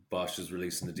 Bosch is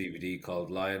releasing a DVD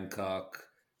called Lioncock.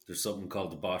 There's something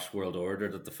called the Bosch World Order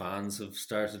that the fans have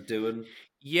started doing.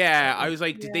 Yeah, I was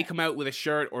like, did they come out with a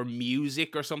shirt or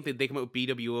music or something? Did they come out with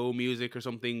BWO music or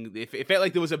something? It felt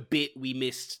like there was a bit we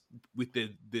missed with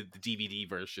the DVD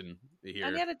version here.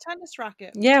 And he had a tennis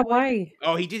racket. Yeah, why?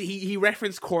 Oh, he did. He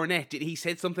referenced Cornet. Did he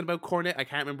said something about Cornet? I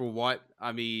can't remember what.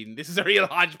 I mean, this is a real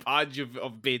hodgepodge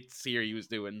of bits here he was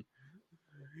doing.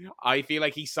 I feel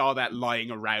like he saw that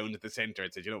lying around at the center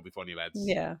and said, "You know, it'd be funny, lads."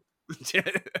 Yeah.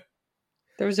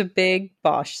 There was a big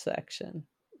Bosch section,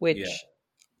 which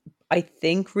I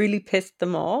think really pissed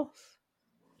them off.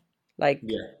 Like,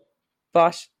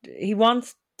 Bosch, he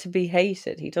wants to be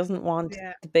hated. He doesn't want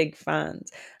the big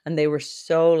fans. And they were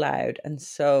so loud and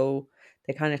so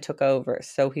they kind of took over.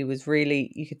 So he was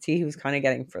really, you could see he was kind of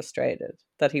getting frustrated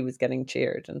that he was getting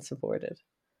cheered and supported.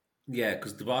 Yeah,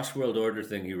 because the Bosch World Order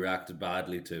thing he reacted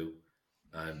badly to,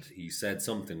 and he said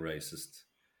something racist.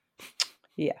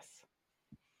 Yes.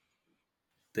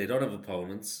 They don't have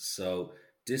opponents, so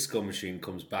Disco Machine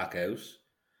comes back out.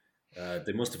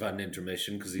 They must have had an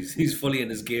intermission because he's fully in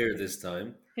his gear this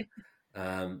time.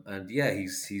 And yeah,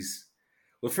 he's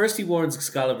well. First, he warns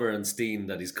Excalibur and Steen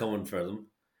that he's coming for them.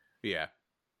 Yeah.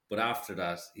 But after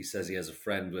that, he says he has a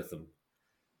friend with him,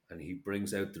 and he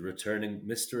brings out the returning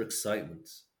Mr. Excitement,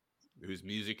 whose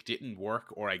music didn't work,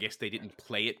 or I guess they didn't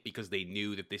play it because they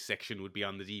knew that this section would be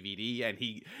on the DVD, and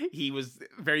he was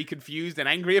very confused and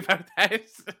angry about that.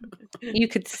 You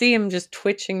could see him just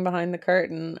twitching behind the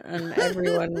curtain, and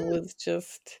everyone was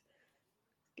just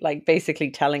like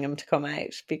basically telling him to come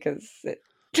out because it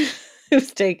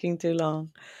was taking too long.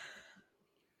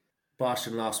 Bosch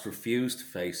and Lost refused to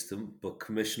face them, but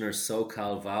Commissioner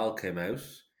SoCal Val came out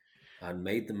and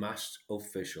made the match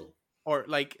official. Or,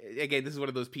 like, again, this is one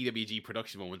of those PWG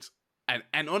production moments.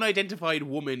 An unidentified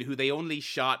woman who they only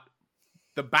shot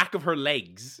the back of her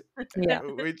legs,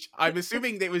 which I'm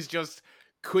assuming it was just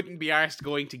couldn't be arsed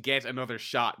going to get another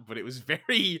shot, but it was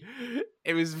very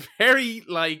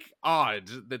like odd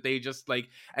that they just like,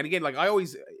 and again, like I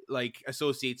always like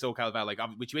associate SoCal Val, like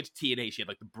when she went to TNA, she had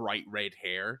like the bright red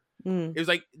hair. Mm. It was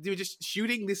like they were just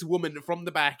shooting this woman from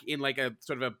the back in like a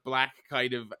sort of a black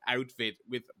kind of outfit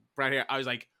with bright hair. I was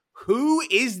like, who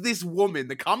is this woman?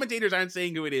 The commentators aren't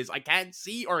saying who it is. I can't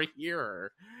see or hear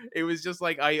her. It was just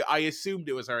like I assumed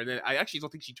it was her, and then I actually don't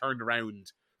think she turned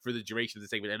around for the duration of the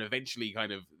segment, and eventually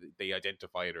kind of they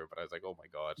identified her, but I was like, oh my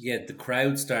god. Yeah, the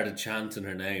crowd started chanting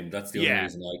her name. That's the only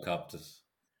reason I copped it.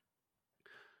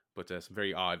 But some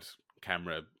very odd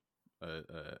cameraman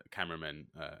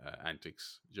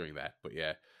antics during that. But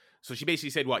yeah, so she basically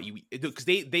said what, because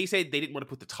they said they didn't want to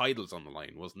put the titles on the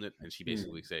line, wasn't it? And she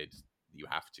basically said you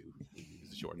have to, is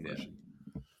the short version.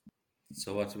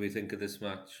 So what do we think of this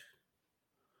match?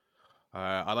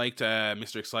 I liked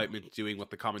Mr. Excitement doing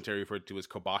what the commentary referred to as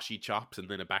Kobashi chops and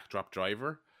then a backdrop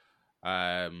driver.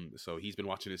 So he's been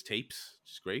watching his tapes,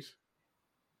 which is great.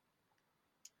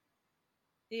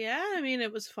 Yeah, I mean,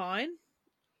 it was fine.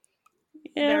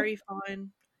 Yeah. Very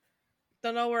fine.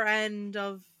 The lower end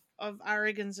of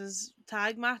Arrogance's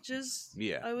tag matches,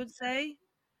 I would say.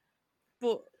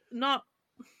 But not...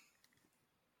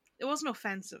 It wasn't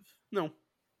offensive. No.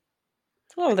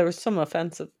 Well, there was some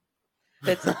offensive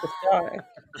bits at the start.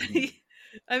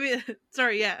 I mean,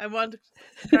 sorry, yeah, I want to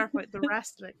clarify the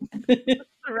wrestling. The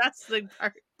wrestling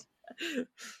part.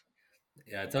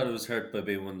 Yeah, I thought it was hurt by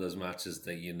being one of those matches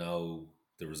that you know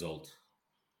the result.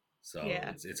 So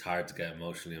it's hard to get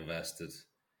emotionally invested.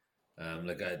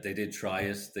 They did try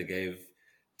it. They gave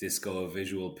Disco a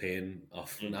visual pin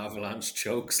off an avalanche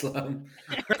choke slam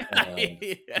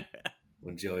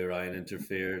when Joey Ryan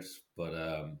interfered.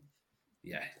 But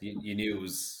you knew it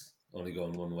was only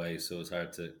going one way, so it was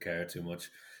hard to care too much,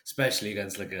 especially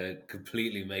against like a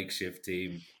completely makeshift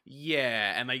team.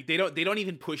 Yeah, and like they don't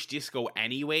even push Disco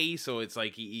anyway, so it's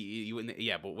like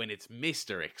but when it's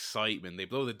Mr. Excitement, they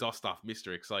blow the dust off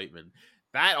Mr. Excitement.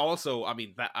 That also, I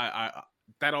mean,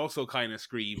 that also kind of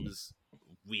screams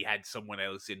we had someone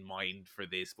else in mind for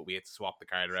this, but we had to swap the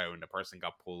card around. A person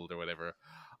got pulled or whatever.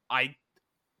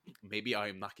 Maybe I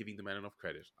am not giving the men enough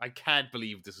credit. I can't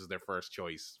believe this is their first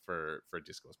choice for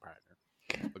Disco's partner.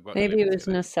 Maybe it was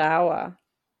Nasawa.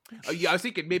 Yeah, I was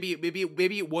thinking maybe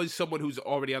it was someone who's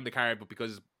already on the card, but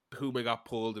because Puma got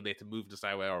pulled and they had to move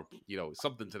Nasawa, or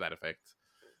something to that effect.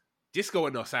 Disco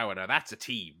and Nasawa, now that's a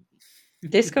team.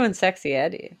 Disco and Sexy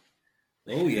Eddie.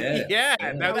 Oh yeah, yeah.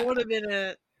 Now that would have been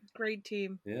a great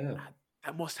team. Yeah,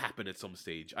 that must happen at some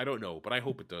stage. I don't know, but I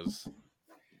hope it does.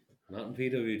 Not in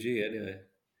PWG anyway.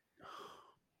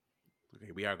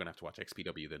 Okay, we are going to have to watch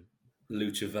XPW then.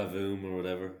 Lucha Vavoom or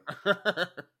whatever.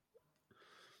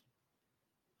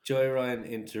 Joey Ryan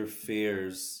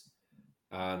interferes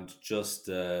and just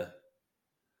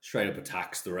straight up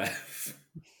attacks the ref.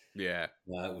 Yeah,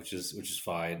 which is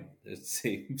fine, it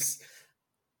seems.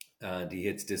 And he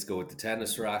hits Disco with the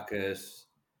tennis racket,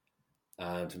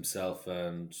 and himself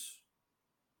and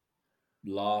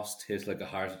Lost hit like a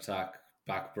heart attack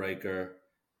backbreaker,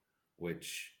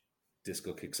 which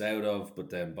Disco kicks out of, but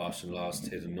then Bosch and Lost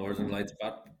hit a Northern Lights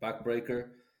backbreaker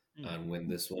and win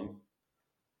this one.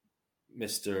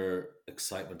 Mr.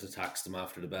 Excitement attacks them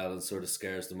after the bell and sort of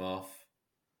scares them off,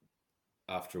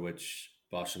 after which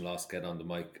Bosch and Lost get on the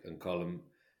mic and call him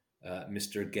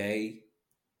Mr. Gay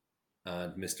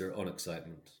and Mr.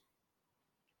 Unexcitement.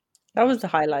 That was the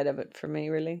highlight of it for me,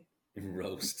 really.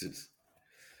 Roasted.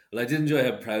 Well, I did enjoy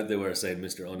how proud they were saying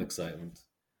Mr. Unexcitement.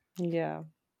 Yeah.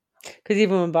 Because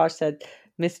even when Bosch said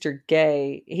Mr.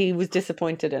 Gay, he was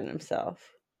disappointed in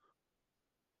himself.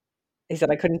 He said,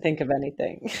 I couldn't think of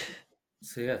anything.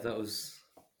 So yeah, that was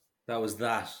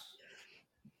that.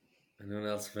 Anyone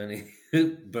else have any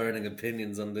burning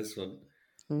opinions on this one?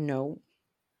 No.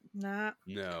 Nah.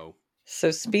 No. So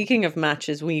speaking of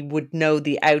matches we would know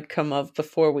the outcome of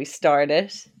before we start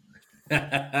it.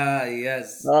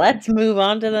 Yes. Let's move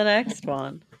on to the next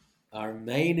one. Our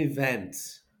main event.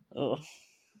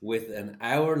 With an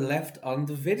hour left on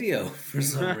the video for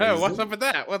some reason. What's up with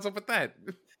that?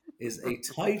 Is a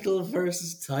title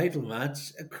versus title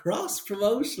match, a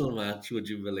cross-promotional match, would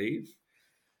you believe?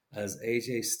 As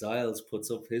AJ Styles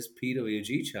puts up his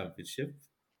PWG championship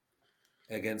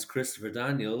against Christopher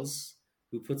Daniels,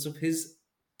 who puts up his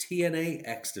TNA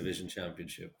X Division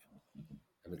championship.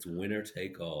 And it's winner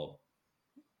take all.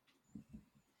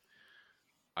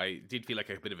 I did feel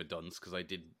like a bit of a dunce because I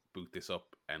did boot this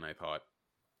up and I thought,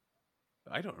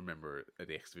 I don't remember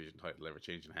the X Division title ever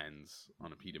changing hands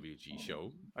on a PWG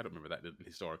show. I don't remember that little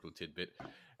historical tidbit.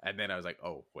 And then I was like,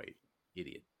 oh, wait,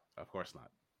 idiot. Of course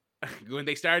not. When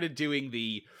they started doing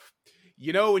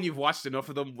You know, when you've watched enough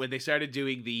of them, when they started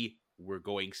doing the "we're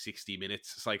going 60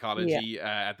 minutes" psychology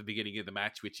at the beginning of the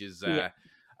match, which is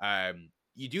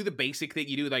you do the basic thing.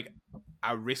 You do like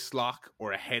a wrist lock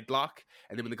or a headlock,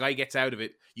 and then when the guy gets out of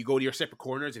it, you go to your separate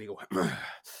corners and you go,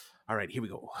 all right, here we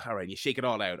go. All right, you shake it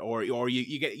all out, or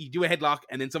you do a headlock,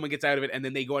 and then someone gets out of it, and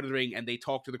then they go out of the ring and they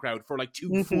talk to the crowd for like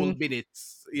 2 full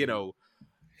minutes. You know,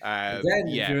 And then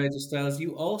if you're AJ Styles,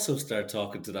 you also start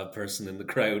talking to that person in the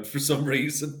crowd for some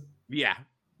reason. Yeah.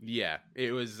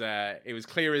 It was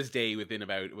clear as day within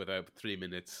about 3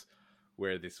 minutes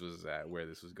where this was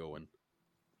going.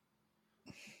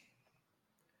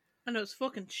 And it was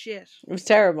fucking shit. It was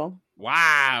terrible.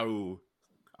 Wow.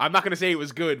 I'm not going to say it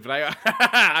was good, but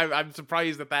I'm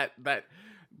surprised at that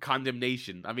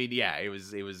condemnation. I mean, yeah, it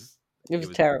was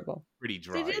terrible. Pretty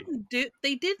dry.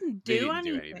 They didn't do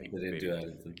anything. They didn't do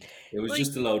anything. It was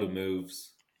just a load of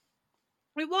moves.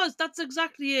 It was. That's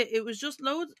exactly it. It was just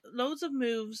loads of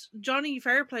moves. Johnny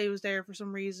Fairplay was there for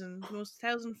some reason. The most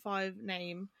 2005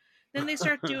 name. Then they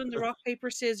start doing the rock paper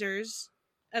scissors,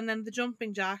 and then the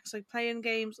jumping jacks, like playing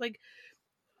games. Like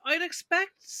I'd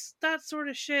expect that sort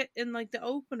of shit in like the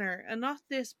opener, and not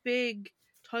this big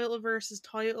title versus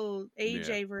title,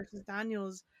 AJ versus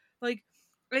Daniels. Like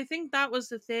I think that was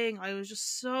the thing. I was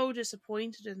just so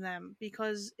disappointed in them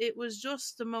because it was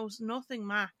just the most nothing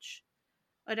match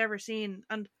I'd ever seen.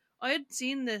 And I had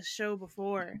seen this show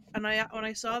before, and when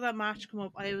I saw that match come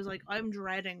up, I was like, I'm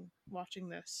dreading watching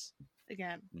this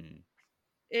again.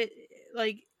 It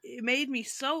made me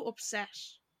so upset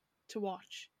to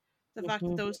watch the fact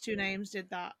that those two names did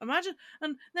that. Imagine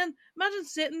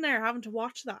sitting there having to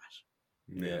watch that.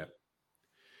 Yeah.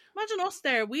 Imagine us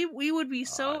there. We would be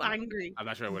so angry. I'm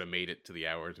not sure I would have made it to the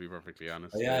hour, to be perfectly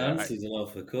honest. Yeah, I honestly don't know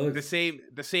if I could.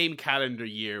 The same calendar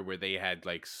year where they had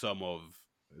like some of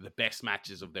the best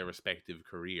matches of their respective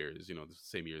careers. You know, the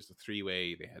same year as the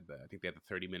 3-way. They had I think they had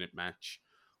the 30-minute match.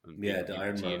 The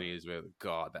Iron Man as well.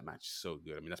 God, that match is so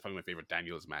good. I mean, that's probably my favorite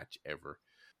Daniels match ever.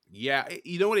 Yeah,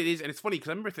 you know what it is, and it's funny because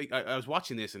I remember I was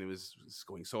watching this and it was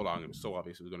going so long. It was so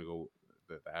obvious it was going to go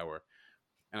the hour,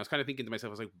 and I was kind of thinking to myself,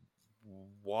 I was like,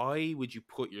 why would you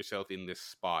put yourself in this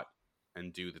spot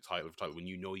and do the title when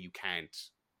you know you can't?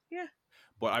 Yeah.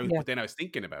 But then I was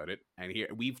thinking about it, and here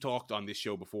we've talked on this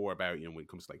show before about, you know, when it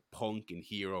comes to like Punk and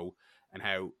Hero and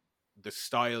how the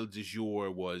style du jour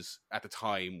was at the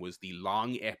time was the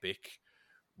long epic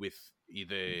with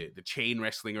the chain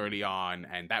wrestling early on,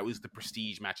 and that was the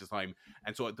prestige match at the time.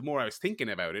 And so the more I was thinking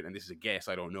about it, and this is a guess,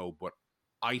 I don't know, but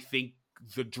I think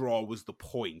the draw was the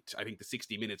point. I think the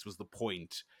 60 minutes was the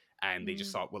point. And they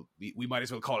just thought, well, we might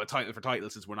as well call it title for title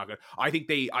since we're not going to. I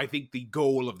think the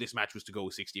goal of this match was to go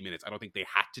 60 minutes. I don't think they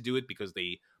had to do it because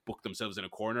they booked themselves in a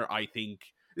corner. I think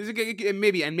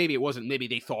maybe it wasn't. Maybe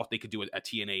they thought they could do a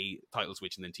TNA title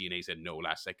switch and then TNA said no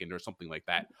last second or something like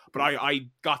that. But I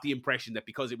got the impression that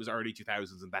because it was early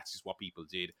 2000s and that's just what people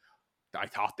did. I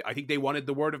think they wanted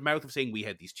the word of mouth of saying we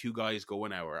had these two guys go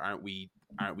an hour, aren't we?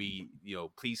 You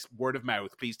know, please, word of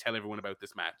mouth, please tell everyone about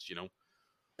this match. You know.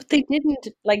 But they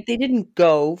didn't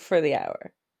go for the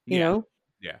hour, you know?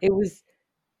 Yeah. It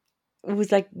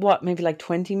was like what, maybe like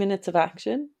 20 minutes of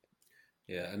action?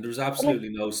 Yeah, and there was absolutely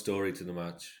no story to the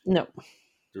match. No.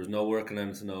 There was no working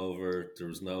anything over. There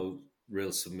was no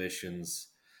real submissions.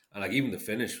 And like even the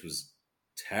finish was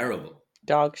terrible.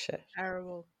 Dog shit.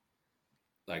 Terrible.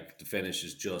 Like the finish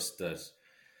is just that,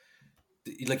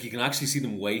 like you can actually see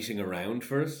them waiting around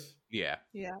for it. Yeah.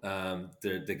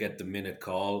 They get the minute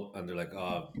call and they're like,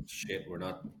 oh shit,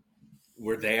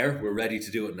 we're there, we're ready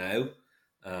to do it now.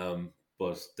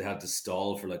 But they had to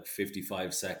stall for like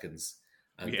 55 seconds,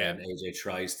 and then AJ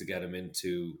tries to get him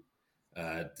into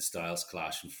the Styles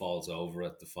Clash and falls over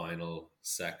at the final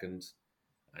second.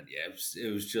 And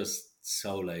it was just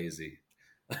so lazy.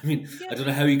 I mean, I don't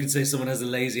know how you could say someone has a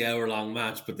lazy hour-long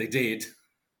match, but they did.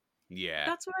 Yeah.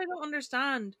 That's what I don't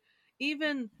understand.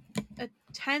 Even a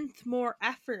 10th more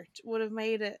effort would have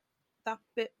made it that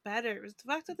bit better. It was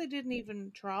the fact that they didn't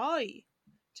even try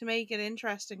to make it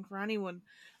interesting for anyone.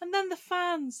 And then the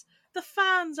fans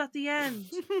at the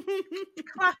end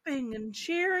clapping and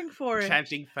cheering for it.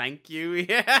 Chanting thank you.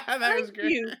 Yeah, that was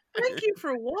great. Thank you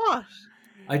for what?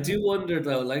 I do wonder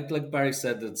though, like Barry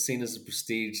said, that seen as a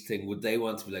prestige thing, would they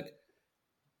want to be like,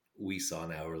 we saw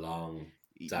an hour-long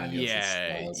Daniels and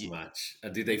Styles match,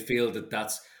 and do they feel that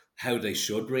that's how they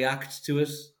should react to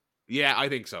it? Yeah, I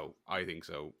think so.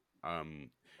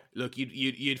 Look,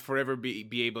 you'd forever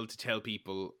be able to tell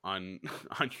people on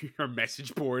on your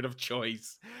message board of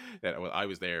choice that, well, I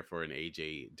was there for an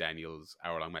AJ Daniels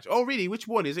hour-long match. Oh, really? Which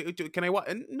one is it? Can I watch?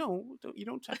 No, you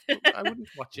don't have to. I wouldn't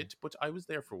watch it, but I was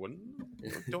there for one.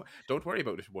 Don't worry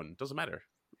about which one. Doesn't matter.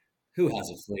 Who has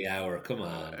a free hour? Come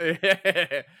on.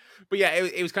 But yeah,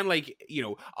 it was kind of like,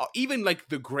 even like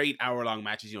the great hour-long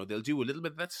matches, they'll do a little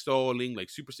bit of that stalling, like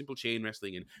super simple chain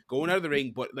wrestling and going out of the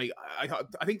ring. But like,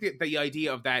 I think the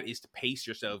idea of that is to pace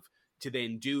yourself to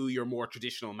then do your more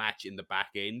traditional match in the back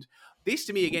end. This,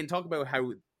 to me, again, talk about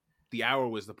how the hour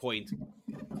was the point.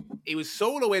 It was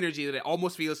so low energy that it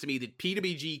almost feels to me that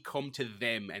PWG come to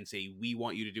them and say, we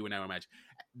want you to do an hour match.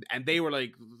 And they were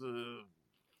like,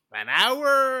 an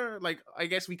hour? Like, I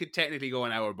guess we could technically go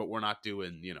an hour, but we're not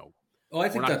doing, Oh, I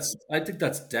think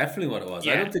that's definitely what it was.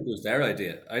 Yeah. I don't think it was their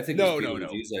idea. I think it was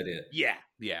PWG's idea.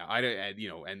 Yeah. I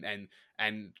don't,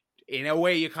 and in a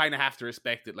way, you kind of have to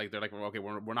respect it. Like, they're like, okay,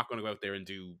 we're not going to go out there and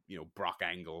do, Brock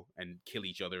Angle and kill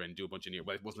each other and do a bunch of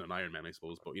well, it wasn't an Iron Man, I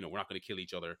suppose, but we're not going to kill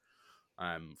each other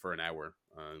for an hour.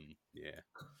 Yeah.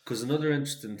 Because another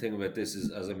interesting thing about this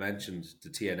is, as I mentioned, the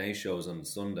TNA shows on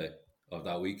Sunday of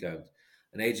that weekend,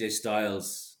 and AJ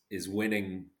Styles is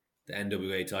winning the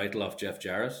NWA title off Jeff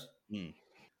Jarrett.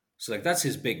 So, like, that's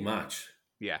his big match.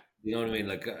 Yeah. You know what I mean?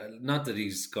 Like, not that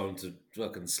he's going to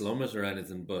fucking slum it or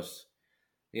anything, but,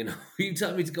 you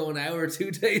tell me to go an hour or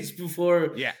 2 days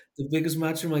before the biggest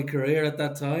match of my career at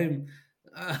that time.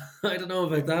 I don't know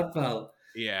about that, pal.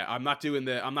 Yeah, I'm not doing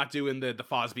the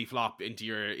Fosby flop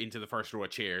into the first row of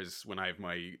chairs when I have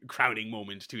my crowning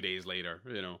moment 2 days later,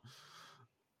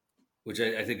 Which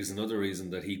I think is another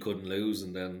reason that he couldn't lose,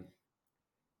 and then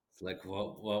it's like,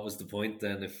 what was the point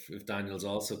then if Daniels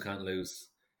also can't lose?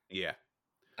 Yeah.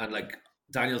 And like,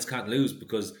 Daniels can't lose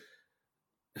because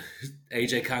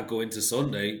AJ can't go into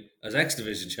Sunday as X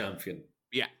Division champion.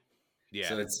 Yeah.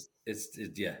 So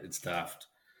it's daft.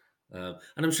 And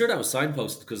I'm sure that was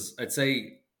signposted, because I'd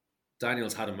say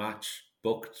Daniels had a match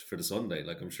booked for the Sunday.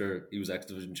 Like, I'm sure he was X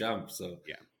Division champ, so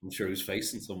I'm sure he was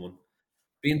facing someone.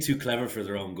 Being too clever for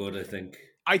their own good, I think.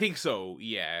 I think so,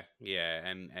 yeah,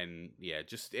 and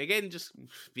just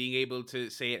being able to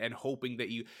say it and hoping that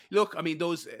you look. I mean,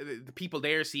 those the people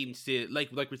there seem to like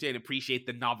we're saying, appreciate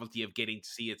the novelty of getting to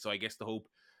see it. So I guess the hope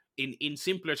in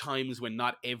simpler times, when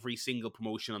not every single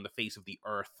promotion on the face of the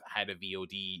earth had a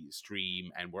VOD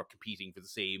stream and were competing for the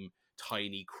same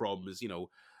tiny crumbs,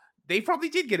 they probably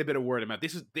did get a bit of word of mouth.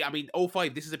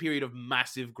 05, this is a period of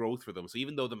massive growth for them. So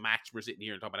even though the match we're sitting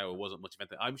here and talking about, it wasn't much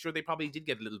event, I'm sure they probably did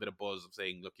get a little bit of buzz of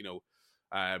saying, look,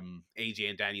 AJ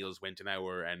and Daniels went an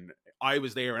hour and I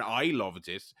was there and I loved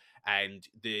it. And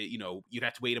you'd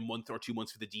have to wait a month or 2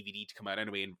 months for the DVD to come out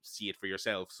anyway and see it for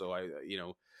yourself. So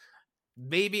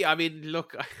maybe,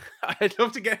 look, I'd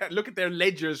love to look at their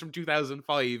ledgers from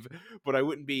 2005, but I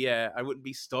wouldn't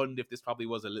be stunned if this probably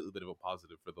was a little bit of a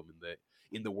positive for them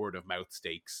in the word of mouth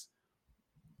stakes.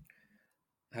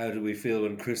 How do we feel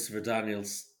when Christopher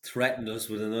Daniels threatened us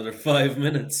with another 5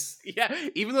 minutes? Yeah,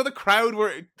 even though the crowd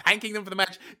were thanking them for the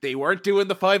match, they weren't doing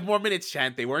the 5 more minutes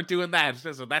chant. They weren't doing that,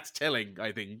 so that's telling,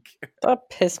 I think. That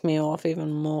pissed me off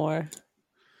even more.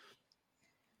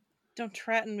 Don't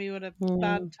threaten me with a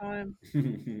bad time.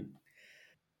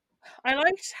 I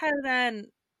liked how then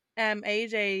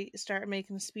AJ started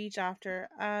making a speech after,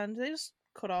 and they just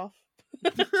cut off.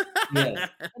 Yeah.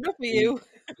 Enough for you.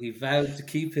 He vowed to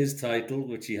keep his title,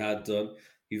 which he had done.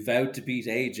 He vowed to beat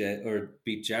AJ or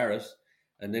beat Jarrett,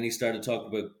 and then he started talking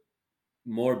about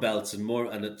more belts and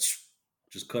more, and it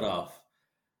just cut off.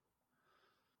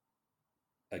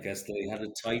 I guess they had a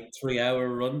tight 3-hour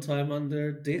runtime on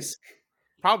their disc.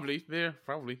 Probably.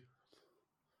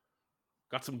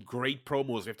 Got some great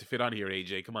promos we have to fit on here,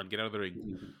 AJ. Come on, get out of the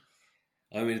ring.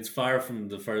 I mean, it's far from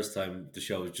the first time the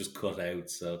show was just cut out,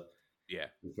 so yeah,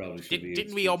 we probably should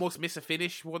didn't we almost miss a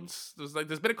finish once? There's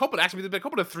been a couple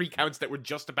of 3 counts that were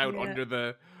just about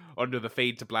under the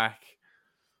fade to black.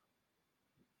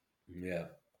 Yeah.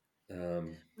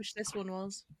 Wish this one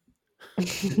was.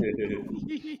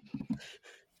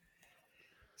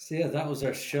 So yeah, that was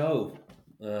our show.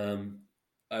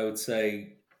 I would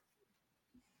say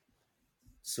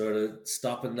sort of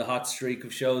stopping the hot streak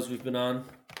of shows we've been on.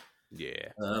 Yeah.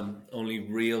 Only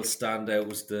real standout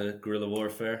was the Guerrilla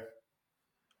Warfare.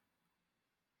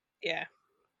 Yeah.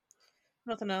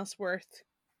 Nothing else worth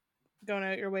going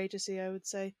out your way to see, I would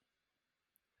say.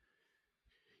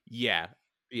 Yeah.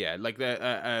 Yeah, like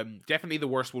definitely the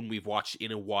worst one we've watched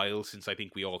in a while, since I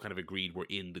think we all kind of agreed we're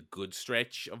in the good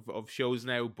stretch of shows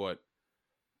now. But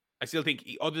I still think,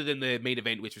 other than the main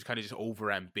event, which was kind of just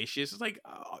over ambitious, it's like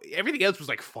everything else was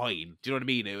like fine. Do you know what I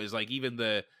mean? It was like even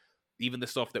the even the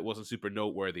stuff that wasn't super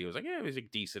noteworthy, it was like, yeah, it was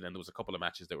like decent, and there was a couple of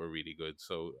matches that were really good.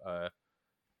 So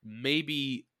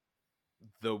maybe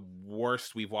the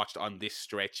worst we've watched on this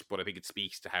stretch, but I think it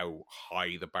speaks to how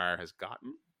high the bar has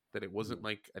gotten, that it wasn't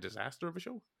like a disaster of a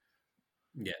show.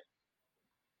 Yeah.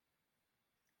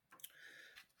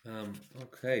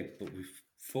 Okay, but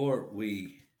before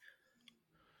we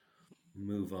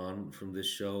move on from this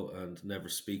show and never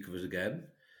speak of it again,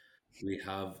 we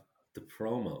have the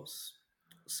promos.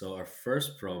 So our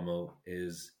first promo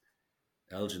is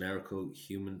El Generico,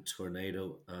 Human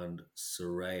Tornado, and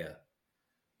Soraya.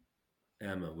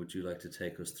 Emma, would you like to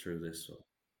take us through this one?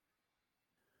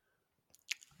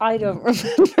 I don't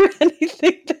remember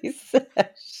anything they said.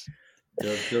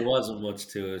 There wasn't much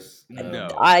to it. No.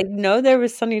 I know there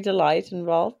was Sunny Delight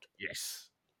involved. Yes.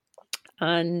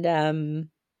 And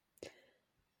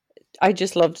I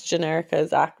just loved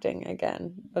Generica's acting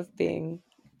again, of being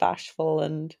bashful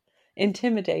and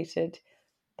intimidated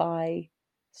by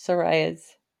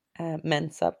Soraya's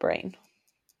Mensa brain.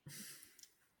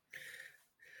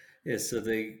 Yeah, so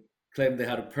they claimed they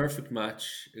had a perfect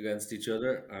match against each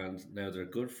other, and now they're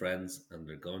good friends and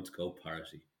they're going to go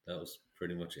party. That was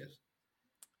pretty much it.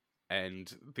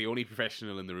 And the only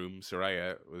professional in the room,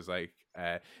 Soraya, was like,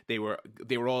 they were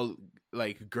all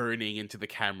like gurning into the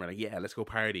camera, like, yeah, let's go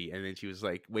party. And then she was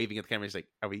like waving at the camera. She's like,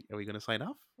 are we going to sign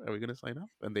off? Are we going to sign off?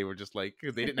 And they were just like,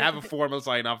 they didn't have a formal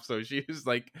sign off, so she was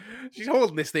like, she's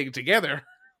holding this thing together.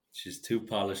 She's too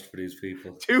polished for these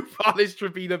people. Too polished for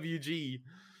PWG.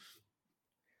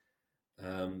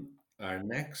 Our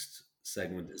next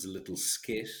segment is a little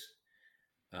skit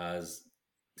as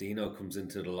Dino comes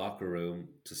into the locker room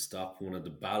to stop one of the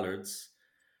Ballards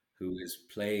who is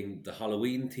playing the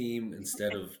Halloween team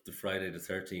instead of the Friday the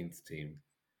 13th team,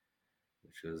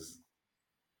 which was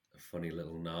a funny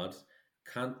little nod.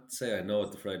 Can't say I know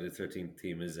what the Friday the 13th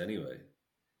team is anyway.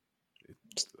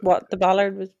 What, the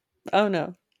Ballard was? Oh,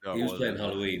 no. No, He was playing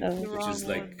Halloween, Oh. which is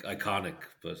like iconic,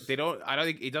 but I don't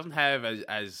think it doesn't have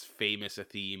as famous a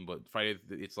theme, but Friday,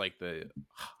 it's like that's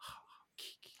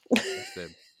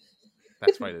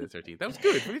Friday the 13th. That was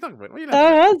good. What are you talking about? What are you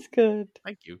laughing at? That's good.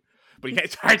 Thank you. But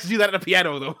it's hard to do that on a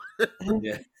piano, though.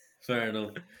 yeah, fair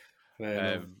enough.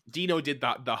 Dino did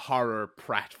the horror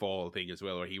pratfall thing as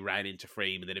well, where he ran into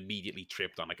frame and then immediately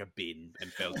tripped on like a bin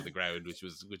and fell to the ground, which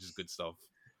is good stuff.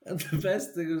 And the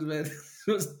best thing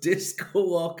was Disco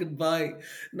walking by,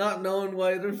 not knowing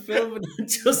why they're filming, and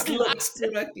just looks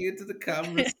directly into the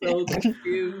camera, so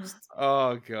confused.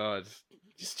 Oh god,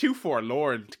 just too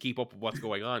forlorn to keep up with what's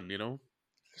going on. You know,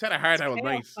 he's had a hard out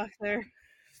night back there.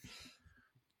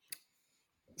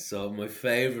 So my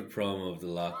favorite promo of the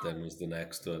lot then was the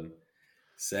next one,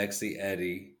 Sexy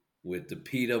Eddie with the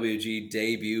PWG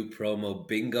debut promo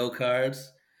bingo card.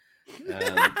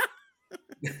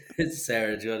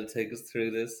 Sarah, do you want to take us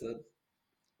through this?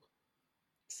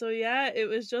 So yeah, it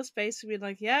was just basically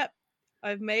like, yep,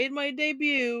 I've made my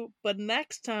debut, but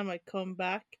next time I come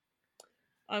back,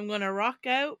 I'm gonna rock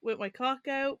out with my cock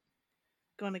out,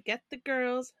 gonna get the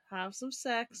girls, have some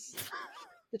sex.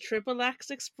 The Triple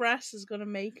X Express is gonna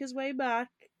make his way back.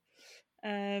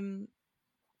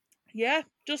 Yeah,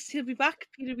 just he'll be back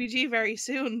at PWG very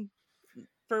soon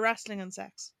for wrestling and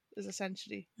sex, is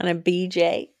essentially. And a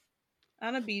BJ.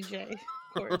 And a BJ, of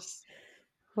course.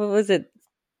 What was it?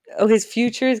 Oh, his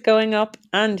future is going up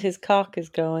and his cock is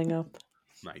going up.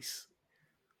 Nice.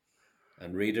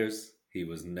 And readers, he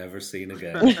was never seen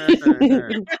again.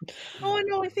 Oh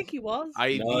no, I think he was.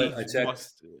 I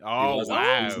checked. Oh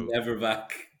wow! He was never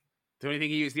back. The only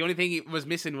thing he was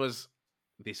missing was,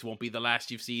 this won't be the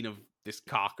last you've seen of this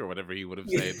cock or whatever he would have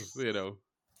said. You know.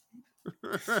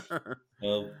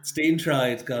 Well, Steen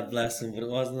tried, God bless him, but it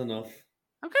wasn't enough.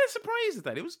 I'm kind of surprised at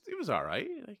that. It was all right,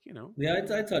 like, you know. Yeah,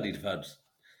 I thought he'd have had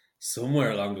somewhere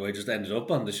along the way, just ended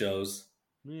up on the shows.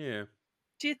 Yeah.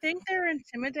 Do you think they're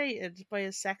intimidated by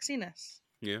his sexiness?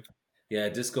 Yeah. Yeah,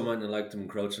 Disco might have liked him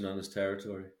encroaching on his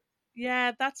territory.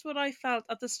 Yeah, that's what I felt.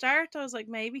 At the start, I was like,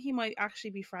 maybe he might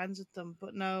actually be friends with them,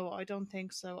 but no, I don't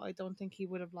think so. I don't think he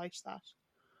would have liked that.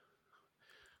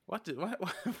 What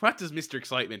does Mr.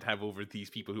 Excitement have over these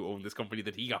people who own this company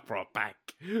that he got brought back,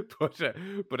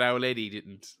 but our lady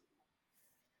didn't?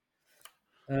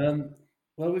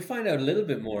 Well, we find out a little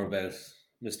bit more about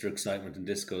Mr. Excitement and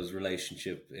Disco's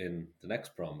relationship in the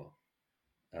next promo,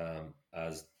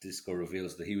 as Disco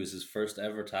reveals that he was his first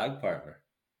ever tag partner.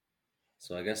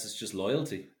 So I guess it's just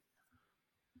loyalty.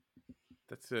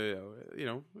 That's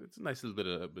it's a nice little bit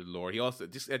of lore. He also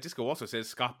Disco also says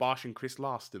Scott Bosch and Chris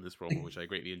Lost in this promo, which I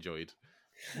greatly enjoyed.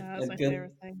 That's my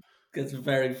favorite thing. Gets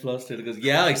very flustered and goes,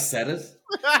 "Yeah, I said it."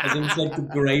 As it was like the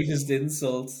greatest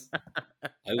insult.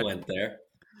 I went there.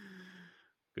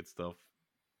 Good stuff.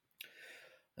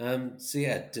 So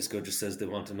yeah, Disco just says they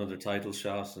want another title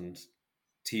shot, and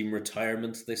team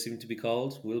retirement, they seem to be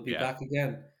called, will be Yeah. back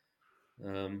again.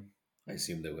 I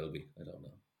assume they will be. I don't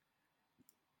know.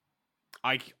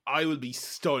 I will be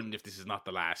stunned if this is not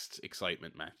the last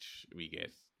excitement match we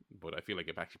get, but I feel like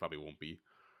it actually probably won't be.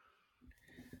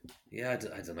 Yeah,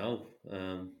 I don't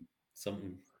know.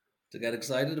 Something to get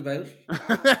excited about.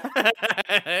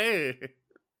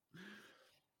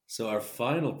 So our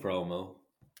final promo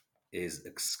is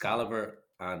Excalibur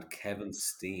and Kevin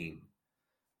Steen.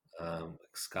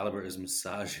 Excalibur is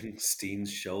massaging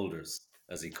Steen's shoulders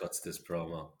as he cuts this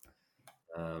promo.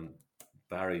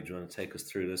 Barry, do you want to take us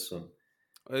through this one?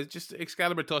 Just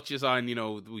Excalibur touches on,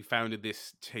 we founded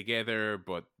this together,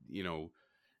 but,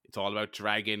 it's all about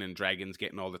Dragon, and Dragon's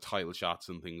getting all the title shots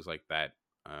and things like that.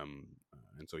 And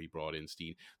so he brought in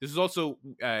Steen. This is also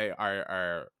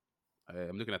our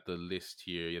I'm looking at the list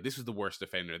here. Yeah, this was the worst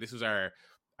offender. This was our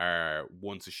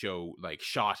once a show like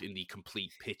shot in the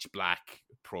complete pitch black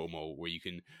promo, where you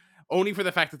can only for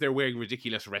the fact that they're wearing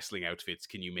ridiculous wrestling outfits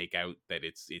can you make out that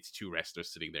it's two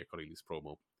wrestlers sitting there cutting this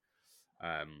promo.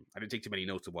 I didn't take too many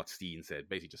notes of what Steen said.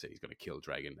 Basically, just said he's going to kill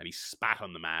Dragon, and he spat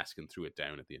on the mask and threw it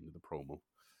down at the end of the promo.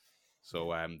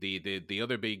 So the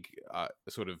other big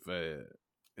sort of the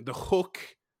hook,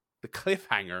 the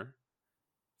cliffhanger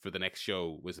for the next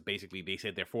show was basically they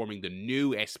said they're forming the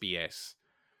new SBS,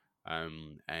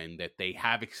 and that they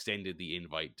have extended the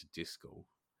invite to Disco.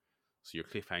 So your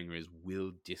cliffhanger is: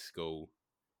 will Disco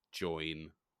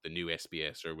join the new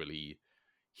SBS, or will he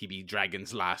be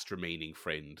Dragon's last remaining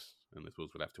friend? And I suppose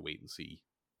we'll have to wait and see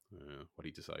what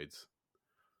he decides.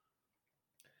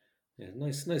 Yeah,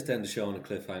 nice to end the show on a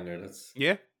cliffhanger.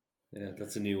 Yeah,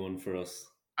 that's a new one for us.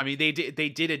 I mean, they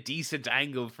did a decent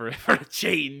angle for a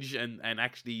change, and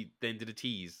actually then did a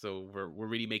tease. So we're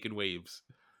really making waves.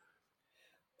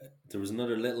 There was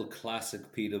another little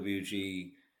classic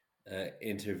PWG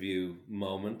interview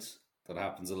moment that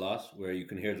happens a lot, where you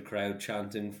can hear the crowd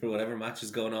chanting for whatever match is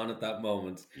going on at that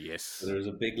moment. Yes. So there was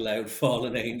a big loud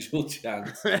Fallen Angel chant.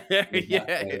 Yeah.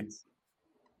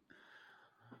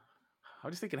 I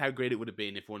was just thinking how great it would have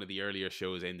been if one of the earlier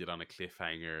shows ended on a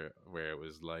cliffhanger where it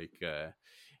was like,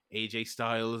 AJ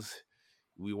Styles,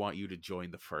 we want you to join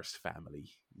the First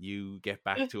Family. You get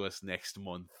back to us next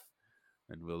month,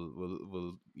 and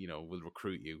we'll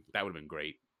recruit you. That would have been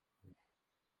great.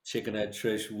 Chickenhead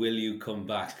Trish, will you come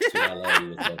back to LA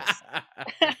with us?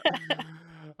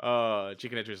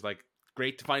 Chickenhead Trish like,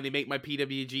 great to finally make my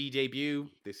PWG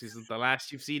debut. This isn't the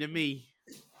last you've seen of me.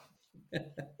 There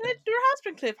has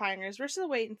been cliffhangers. We're still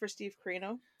waiting for Steve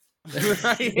Carino.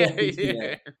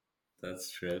 Yeah. That's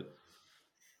true.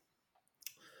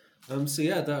 So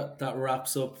yeah, that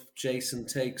wraps up Jason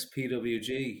Takes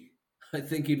PWG. I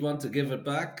think you'd want to give it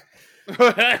back.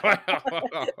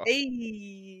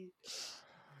 Hey.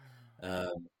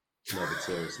 No, but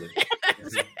seriously.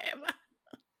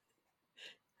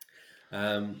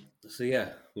 So yeah,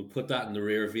 we'll put that in the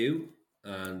rear view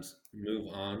and move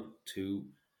on to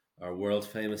our world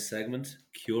famous segment,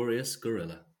 Curious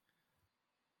Gorilla.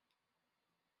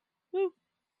 Woo.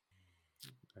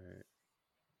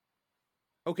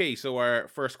 Okay, so our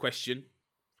first question,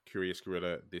 Curious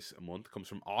Gorilla, this month comes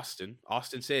from Austin.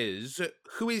 Austin says,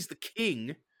 who is the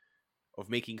king of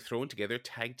making thrown together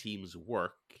tag teams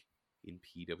work in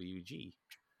PWG?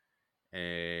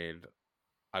 And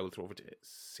I will throw over to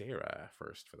Sarah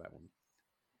first for that one.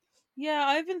 Yeah,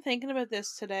 I've been thinking about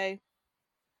this today.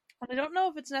 And I don't know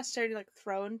if it's necessarily like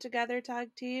thrown together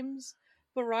tag teams,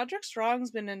 but Roderick Strong's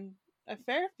been in a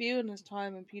fair few in his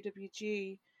time in PWG.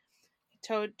 He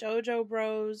towed Dojo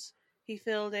Bros. He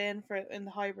filled in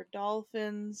the Hybrid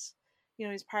Dolphins.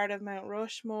 He's part of Mount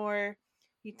Rushmore.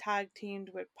 He tag teamed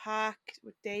with Pac,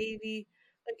 with Davey.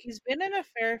 Like, he's been in a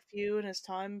fair few in his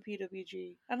time in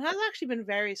PWG and has actually been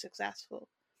very successful.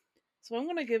 So I'm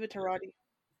going to give it to Roddy.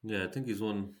 Yeah, I think he's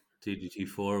won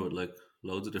TGT4 with like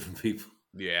loads of different people.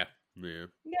 Yeah. Yeah,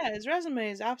 his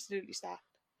resume is absolutely stacked.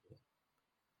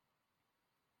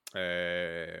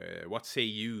 What say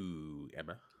you,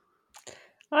 Emma?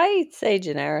 I'd say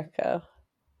Generico.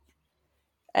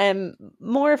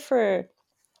 More for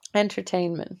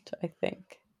entertainment, I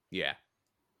think. Yeah.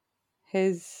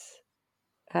 His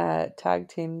tag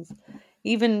teams,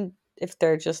 even if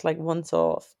they're just like once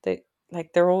off,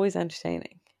 they're always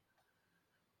entertaining.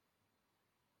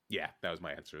 Yeah, that was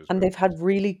my answer as well. And they've had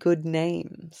really good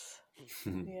names.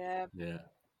 Yeah. Yeah.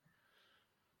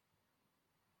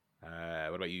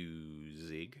 What about you,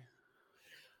 Zig?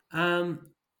 I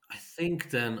think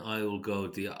then I will go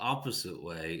the opposite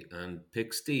way and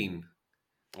pick Steen.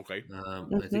 Okay.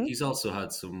 I think he's also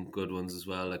had some good ones as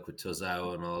well, like with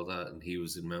Tozawa and all that, and he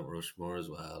was in Mount Rushmore as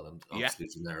well, and Yeah.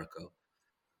 obviously Generico.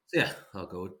 So yeah, I'll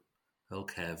go with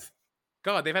Kev.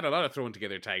 God, they've had a lot of thrown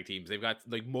together tag teams. They've got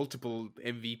like multiple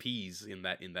MVPs in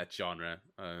that genre.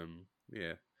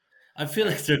 Yeah. I feel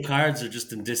like their cards are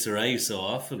just in disarray so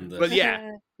often that. Well,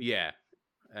 yeah.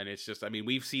 And it's just, I mean,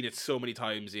 we've seen it so many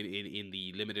times in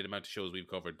the limited amount of shows we've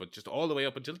covered, but just all the way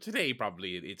up until today,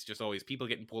 probably, it's just always people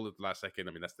getting pulled at the last second.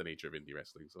 I mean, that's the nature of indie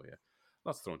wrestling. So, yeah,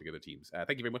 lots of thrown together teams.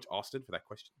 Thank you very much, Austin, for that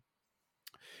question.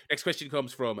 Next question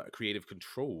comes from Creative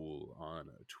Control on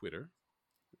Twitter.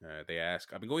 They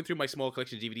ask, I've been going through my small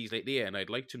collection of DVDs lately, and I'd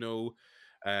like to know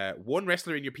one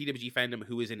wrestler in your PWG fandom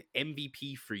who is an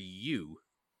MVP for you,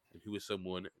 and who is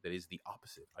someone that is the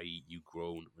opposite, i.e. you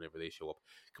groan whenever they show up.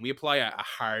 Can we apply a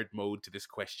hard mode to this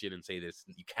question and say this?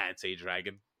 You can't say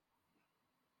Dragon.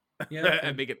 Yeah.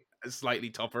 And make it slightly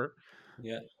tougher.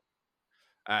 Yeah.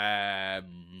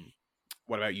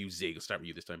 What about you, Zig? I'll start with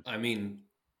you this time. I mean,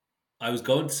 I was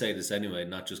going to say this anyway,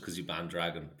 not just because you banned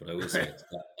Dragon, but I will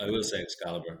say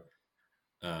Excalibur.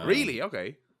 Really?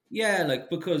 Okay. Yeah, like,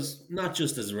 because not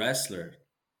just as a wrestler,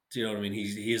 do you know what I mean?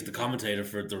 He is the commentator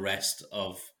for the rest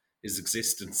of his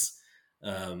existence,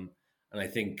 and I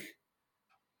think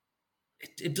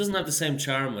it doesn't have the same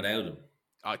charm without him.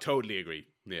 I totally agree.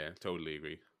 Yeah, totally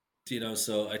agree. You know,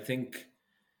 so I think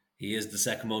he is the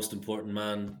second most important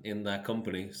man in that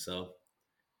company. So,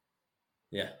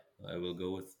 yeah, I will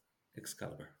go with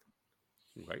Excalibur.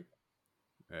 Okay.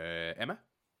 Emma?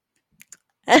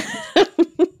 God.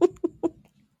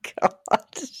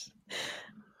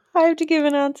 I have to give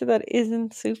an answer that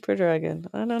isn't Super Dragon.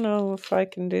 I don't know if I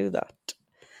can do that.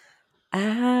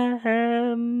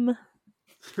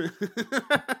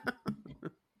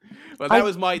 Well, that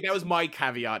was my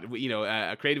caveat. You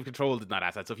know, Creative Control did not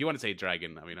ask that. So if you want to say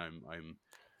Dragon, I mean,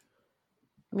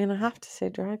 I have to say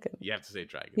Dragon. You have to say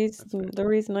Dragon. He's the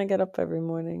reason I get up every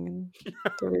morning and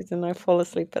the reason I fall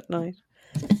asleep at night.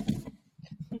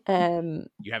 You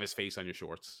have his face on your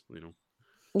shorts, you know.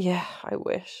 Yeah, I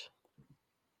wish.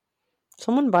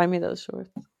 Someone buy me those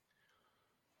shorts.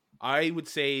 I would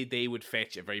say they would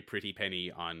fetch a very pretty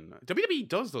penny on WWE.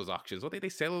 Does those auctions? What they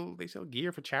sell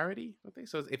gear for charity? What they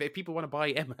so if people want to buy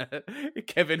Emma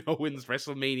Kevin Owens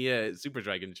WrestleMania Super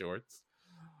Dragon shorts,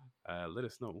 let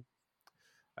us know.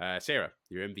 Sarah,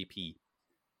 your MVP.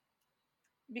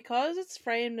 Because it's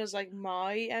framed as like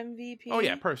my MVP. Oh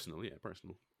yeah, personal.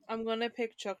 I'm gonna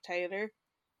pick Chuck Taylor.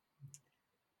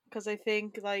 Because I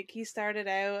think like he started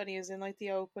out and he was in like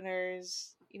the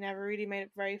openers. He never really made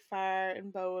it very far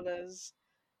in Bolas.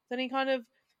 Then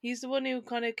he's the one who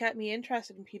kind of kept me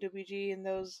interested in PWG in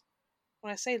those,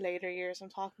 when I say later years, I'm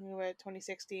talking about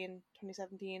 2016,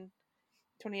 2017,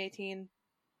 2018,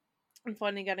 and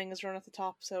finally getting his run at the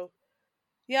top. So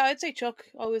yeah, I'd say Chuck,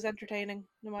 always entertaining,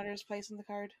 no matter his place in the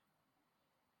card.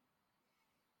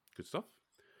 Good stuff.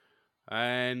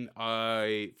 And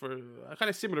for a kind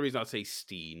of similar reason, I'll say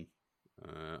Steen.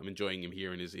 I'm enjoying him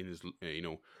here in his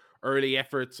early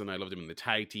efforts, and I loved him in the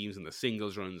tag teams and the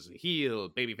singles runs, heel,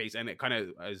 babyface, and it kind of,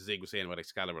 as Zig was saying about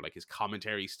Excalibur, like his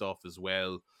commentary stuff as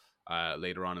well.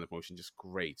 Later on in the promotion, just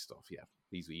great stuff. Yeah,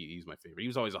 he's my favorite. He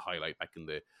was always a highlight back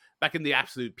in the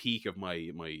absolute peak of my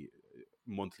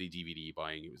monthly DVD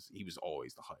buying. He was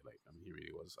always the highlight. I mean, he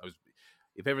really was.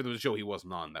 If ever there was a show he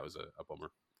wasn't on, that was a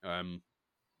bummer.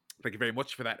 Thank you very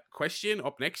much for that question.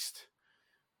 Up next,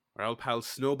 our old pal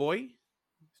Snowboy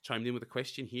chimed in with a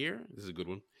question here. This is a good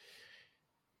one.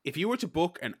 If you were to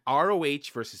book an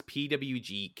ROH versus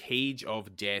PWG Cage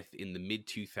of Death in the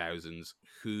mid-2000s,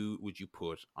 who would you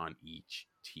put on each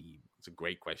team? It's a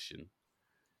great question.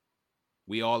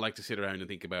 We all like to sit around and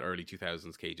think about early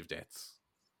 2000s Cage of Deaths.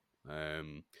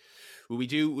 Will we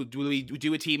do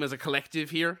a team as a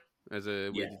collective here?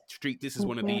 We'll treat this as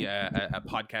one of the a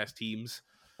podcast teams.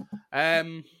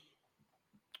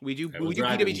 We do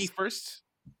PWG first.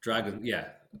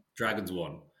 Dragon's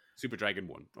one. Super Dragon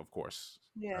 1, of course.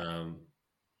 Yeah.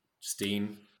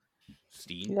 Steen.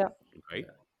 Yeah. Okay.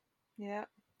 Yeah.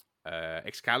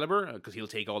 Excalibur, because he'll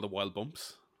take all the wild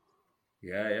bumps.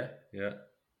 Yeah.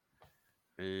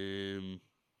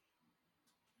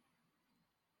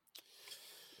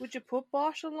 Would you put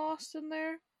Bosch and Lost in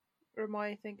there? Or am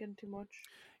I thinking too much?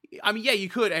 I mean, yeah, you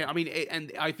could. I mean,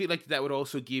 and I feel like that would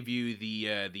also give you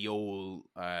the old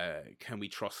can we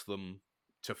trust them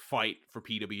to fight for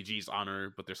PWG's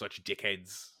honor, but they're such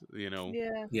dickheads, you know.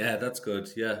 Yeah, that's good.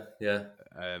 Yeah. There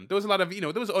was a lot of,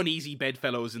 there was uneasy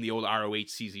bedfellows in the old ROH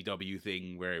CZW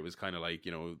thing where it was kind of like,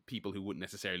 people who wouldn't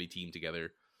necessarily team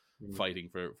together fighting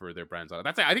for their brands. I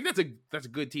think that's a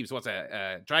good team. So what's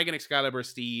Dragon, Excalibur,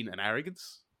 Steen, and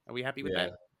Arrogance? Are we happy with Yeah.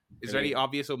 that? Is there any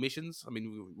obvious omissions? I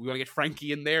mean, we want to get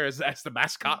Frankie in there as the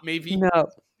mascot, maybe. No.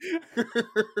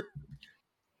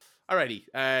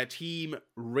 Alrighty, Team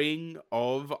Ring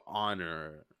of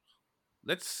Honor.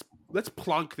 Let's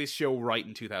plonk this show right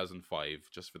in 2005,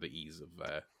 just for the ease of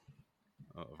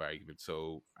argument.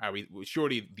 So, are we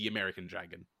surely the American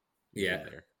Dragon? Yeah. In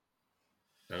there.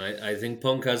 And I think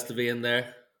Punk has to be in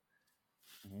there.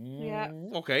 Yeah.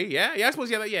 Okay. Yeah. I suppose.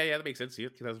 Yeah. That makes sense. Yeah.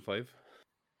 2005.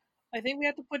 I think we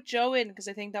have to put Joe in because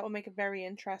I think that will make it very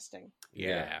interesting.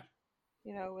 Yeah.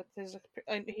 You know, with his,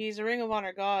 he's a Ring of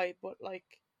Honor guy, but like,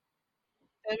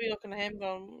 they'll be looking at him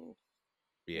going,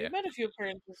 Yeah. he made a few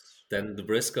appearances. Then the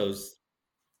Briscoes.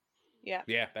 Yeah.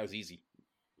 Yeah. That was easy.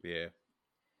 Yeah.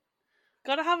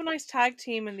 Gotta have a nice tag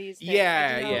team in these things.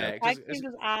 Yeah, you know, yeah. The tag team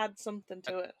just add something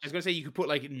to it. I was gonna say you could put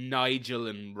like Nigel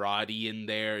and Roddy in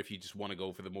there if you just want to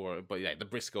go for the more, but yeah, the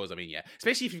Briscoes. I mean, yeah,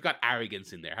 especially if you've got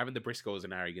Arrogance in there, having the Briscoes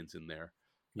and Arrogance in there.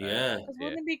 Yeah.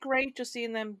 Wouldn't it be great just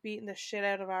seeing them beating the shit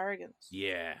out of Arrogance?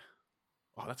 Yeah.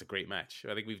 Oh, that's a great match.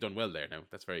 I think we've done well there now.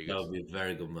 That's very good. That would be a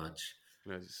very good match.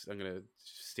 I'm gonna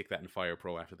stick that in Fire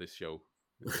Pro after this show.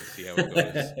 See how it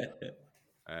goes.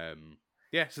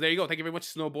 Yeah, so there you go. Thank you very much,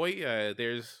 Snowboy.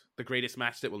 There's the greatest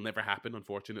match that will never happen,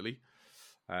 unfortunately.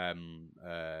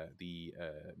 The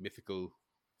mythical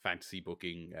fantasy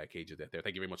booking Cage of Death there.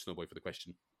 Thank you very much, Snowboy, for the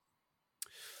question.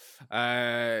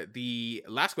 The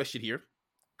last question here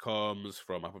comes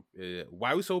from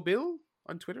Wowso Bill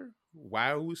on Twitter.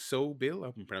 Wowso Bill, I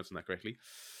hope I'm pronouncing that correctly.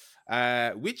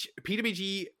 Which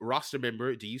PWG roster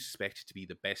member do you suspect to be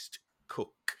the best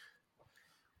cook?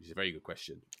 Which is a very good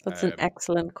question. That's an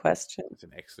excellent question. It's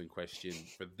an excellent question.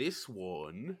 For this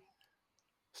one,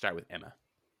 start with Emma.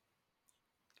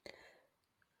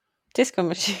 Disco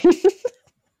Machine.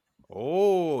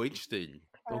 Oh, interesting.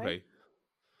 Okay.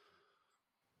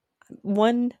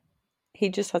 One, he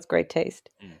just has great taste.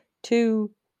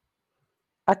 2,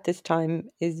 at this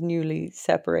time, is newly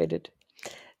separated.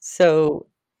 So...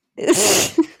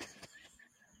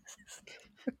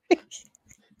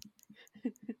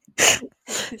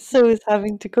 so is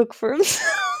having to cook for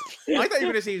himself. I thought you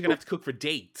were going to say he was going to have to cook for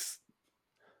dates.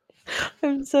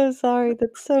 I'm so sorry.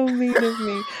 That's so mean of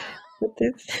me. But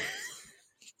this...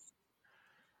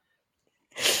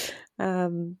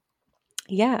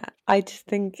 yeah, I just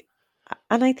think...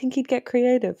 And I think he'd get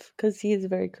creative because he is a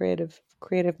very creative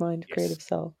mind, Yes. creative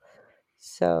soul.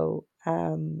 So,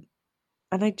 and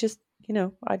I just,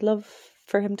 I'd love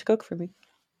for him to cook for me.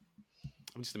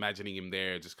 I'm just imagining him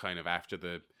there, just kind of after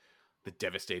the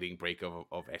devastating break of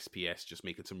SPS, just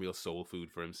making some real soul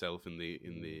food for himself in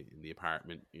the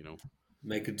apartment,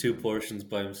 Making 2 portions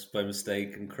by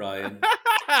mistake and crying.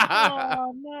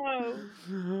 Oh no!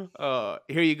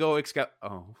 Here you go,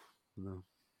 Oh no!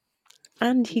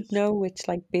 And he'd know which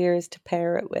beers to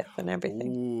pair it with and everything.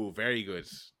 Ooh, very good.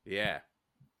 Yeah.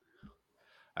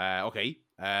 Okay.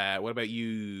 What about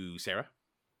you, Sarah?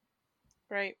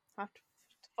 Right, have to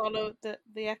follow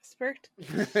the expert.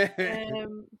 It's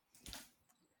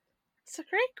a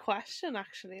great question,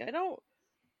 actually.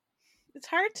 It's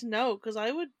hard to know because I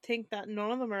would think that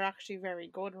none of them are actually very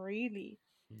good, really.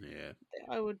 Yeah.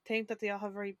 I would think that they all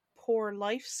have very poor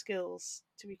life skills,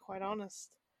 to be quite honest.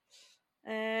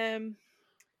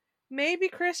 Maybe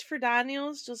Christopher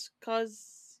Daniels, just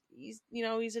because he's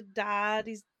a dad.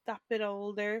 He's that bit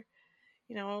older.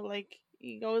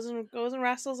 He goes and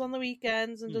wrestles on the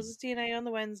weekends and does his TNA on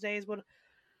the Wednesdays, but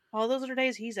all those other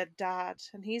days he's a dad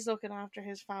and he's looking after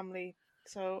his family.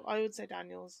 So I would say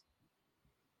Daniels.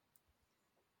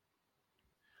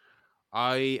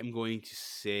 I am going to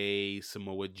say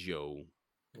Samoa Joe.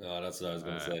 Oh, that's what I was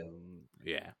going to say.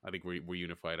 Yeah, I think we're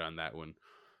unified on that one.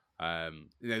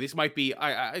 This might be.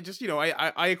 I just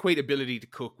I equate ability to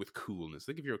cook with coolness.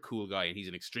 Like if you're a cool guy and he's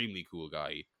an extremely cool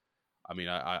guy, I mean,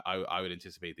 I would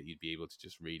anticipate that you'd be able to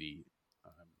just really,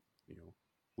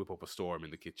 whip up a storm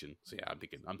in the kitchen. So yeah,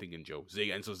 I'm thinking Joe. Zig,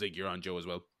 and so Zig, you're on Joe as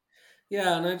well.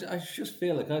 Yeah, and I just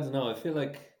feel like, I don't know, I feel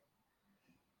like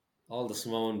all the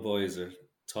Samoan boys are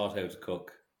taught how to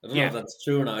cook. I don't know if that's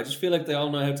true or not. I just feel like they all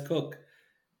know how to cook.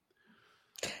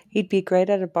 He'd be great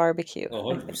at a barbecue. Oh,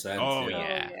 100%. Oh,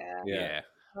 yeah.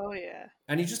 Oh, yeah.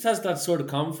 And he just has that sort of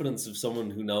confidence of someone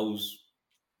who knows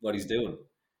what he's doing.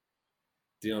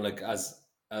 Like as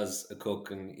a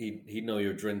cook, and he'd know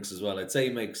your drinks as well. I'd say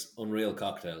he makes unreal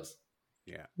cocktails.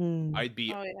 Yeah. I'd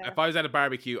be if I was at a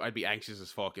barbecue, I'd be anxious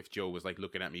as fuck if Joe was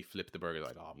looking at me flip the burger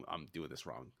oh, I'm doing this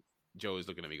wrong. Joe is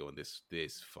looking at me going, this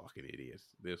fucking idiot.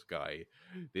 This guy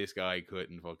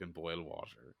couldn't fucking boil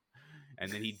water.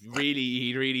 And then he'd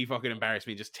really fucking embarrass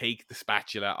me and just take the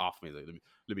spatula off me. Like,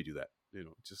 let me do that.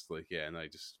 Just and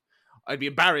I'd be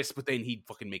embarrassed, but then he'd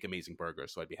fucking make amazing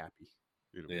burgers, so I'd be happy.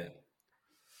 You know?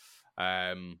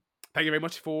 Yeah. Thank you very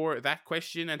much for that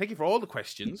question, and thank you for all the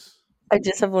questions. I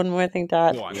just have one more thing to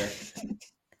add. Go on. Yeah.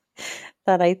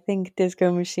 That I think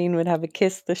Disco Machine would have a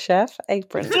Kiss the Chef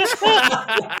apron.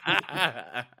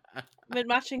 With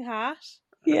matching hat.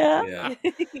 Yeah. Yeah.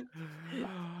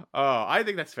 I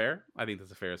think that's fair. I think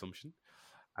that's a fair assumption.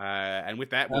 And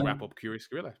with that, we'll wrap up Curious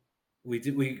Gorilla. We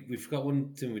forgot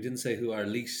one thing. We didn't say who our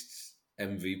least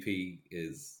MVP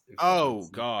is. Oh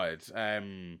God.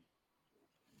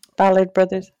 Ballard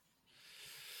Brothers.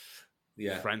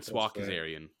 Yeah. Francois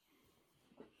Kazarian.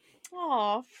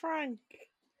 Oh, Frank.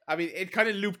 I mean, it kind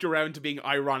of looped around to being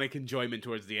ironic enjoyment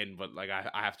towards the end, but like I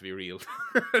have to be real.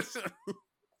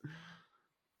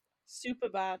 Super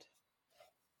bad.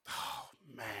 Oh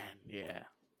man, yeah.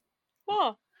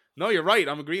 What? No, you're right.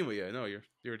 I'm agreeing with you. No,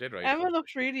 you're dead right. Emma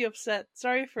looked really upset.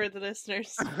 Sorry for the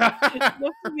listeners. It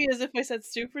looked at me as if I said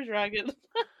Super Dragon.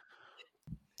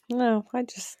 No, I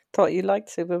just thought you liked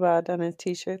Superbad and his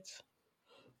t-shirts.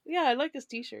 Yeah, I like his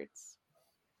t-shirts.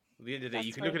 At the end of the day, That's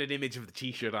you can fine. look at an image of the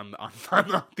t-shirt on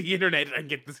the internet and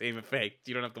get the same effect.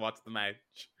 You don't have to watch the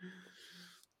match.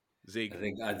 Zig.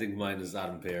 I think mine is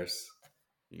Adam Pearce.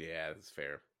 Yeah, that's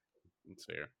fair. That's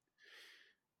fair.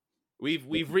 We've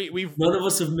None of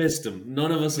us have missed him.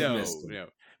 None of us have missed him. No.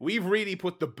 We've really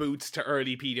put the boots to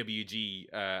early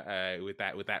PWG with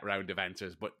that round of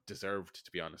answers, but deserved,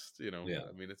 to be honest. You know, Yeah.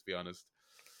 I mean, let's be honest.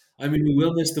 I mean, we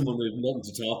will miss them when we have nothing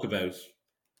to talk about.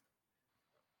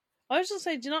 I was just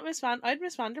saying, do you not miss I'd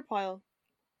miss Vanderpyle.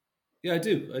 Yeah, I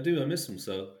do. I miss him.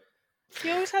 So He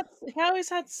always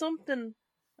had something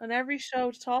on every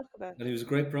show to talk about. and he was a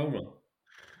great promo.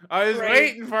 I was Great.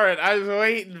 waiting for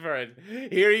it.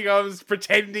 Here he goes,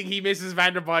 pretending he misses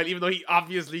Vanderbilt, even though he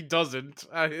obviously doesn't.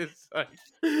 Oh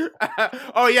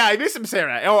yeah, I miss him,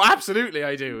 Sarah. Oh, absolutely,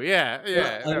 I do. Yeah.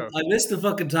 No. I missed the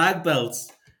fucking tag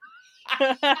belts.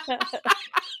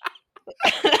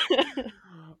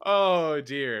 Oh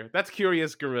dear, that's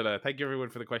Curious Gorilla. Thank you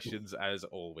everyone for the questions as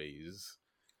always.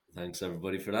 Thanks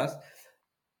everybody for that,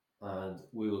 and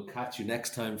we will catch you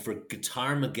next time for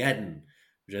Guitarmageddon,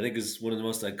 which I think is one of the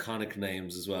most iconic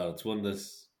names as well. It's one that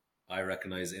I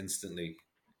recognize instantly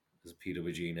as a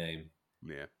PWG name.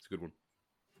 Yeah, it's a good one.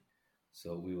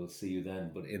 So we will see you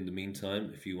then. But in the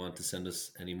meantime, if you want to send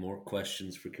us any more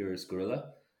questions for Curious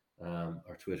Gorilla,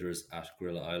 our Twitter is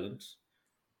 @GorillaIsland.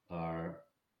 Our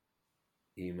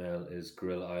email is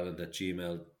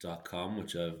gorillaisland@gmail.com,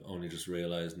 which I've only just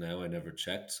realized now. I never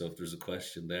checked. So if there's a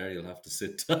question there, you'll have to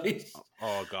sit tight.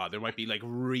 Oh god, there might be like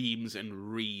reams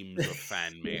and reams of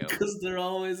fan mail. Because there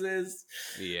always is.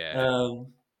 Yeah.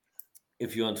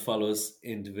 If you want to follow us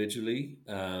individually,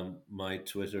 my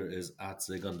Twitter is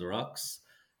 @ZigOnTheRocks.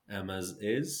 Emma's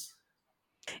is.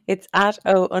 It's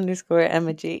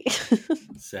 @O_Emma_G.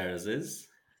 Sarah's is.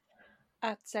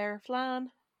 @Sarah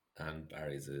Flan. And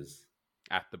Barry's is.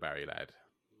 @the Barry Lad.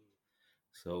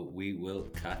 So we will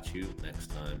catch you next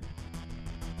time.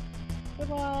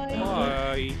 Bye-bye.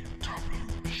 Bye.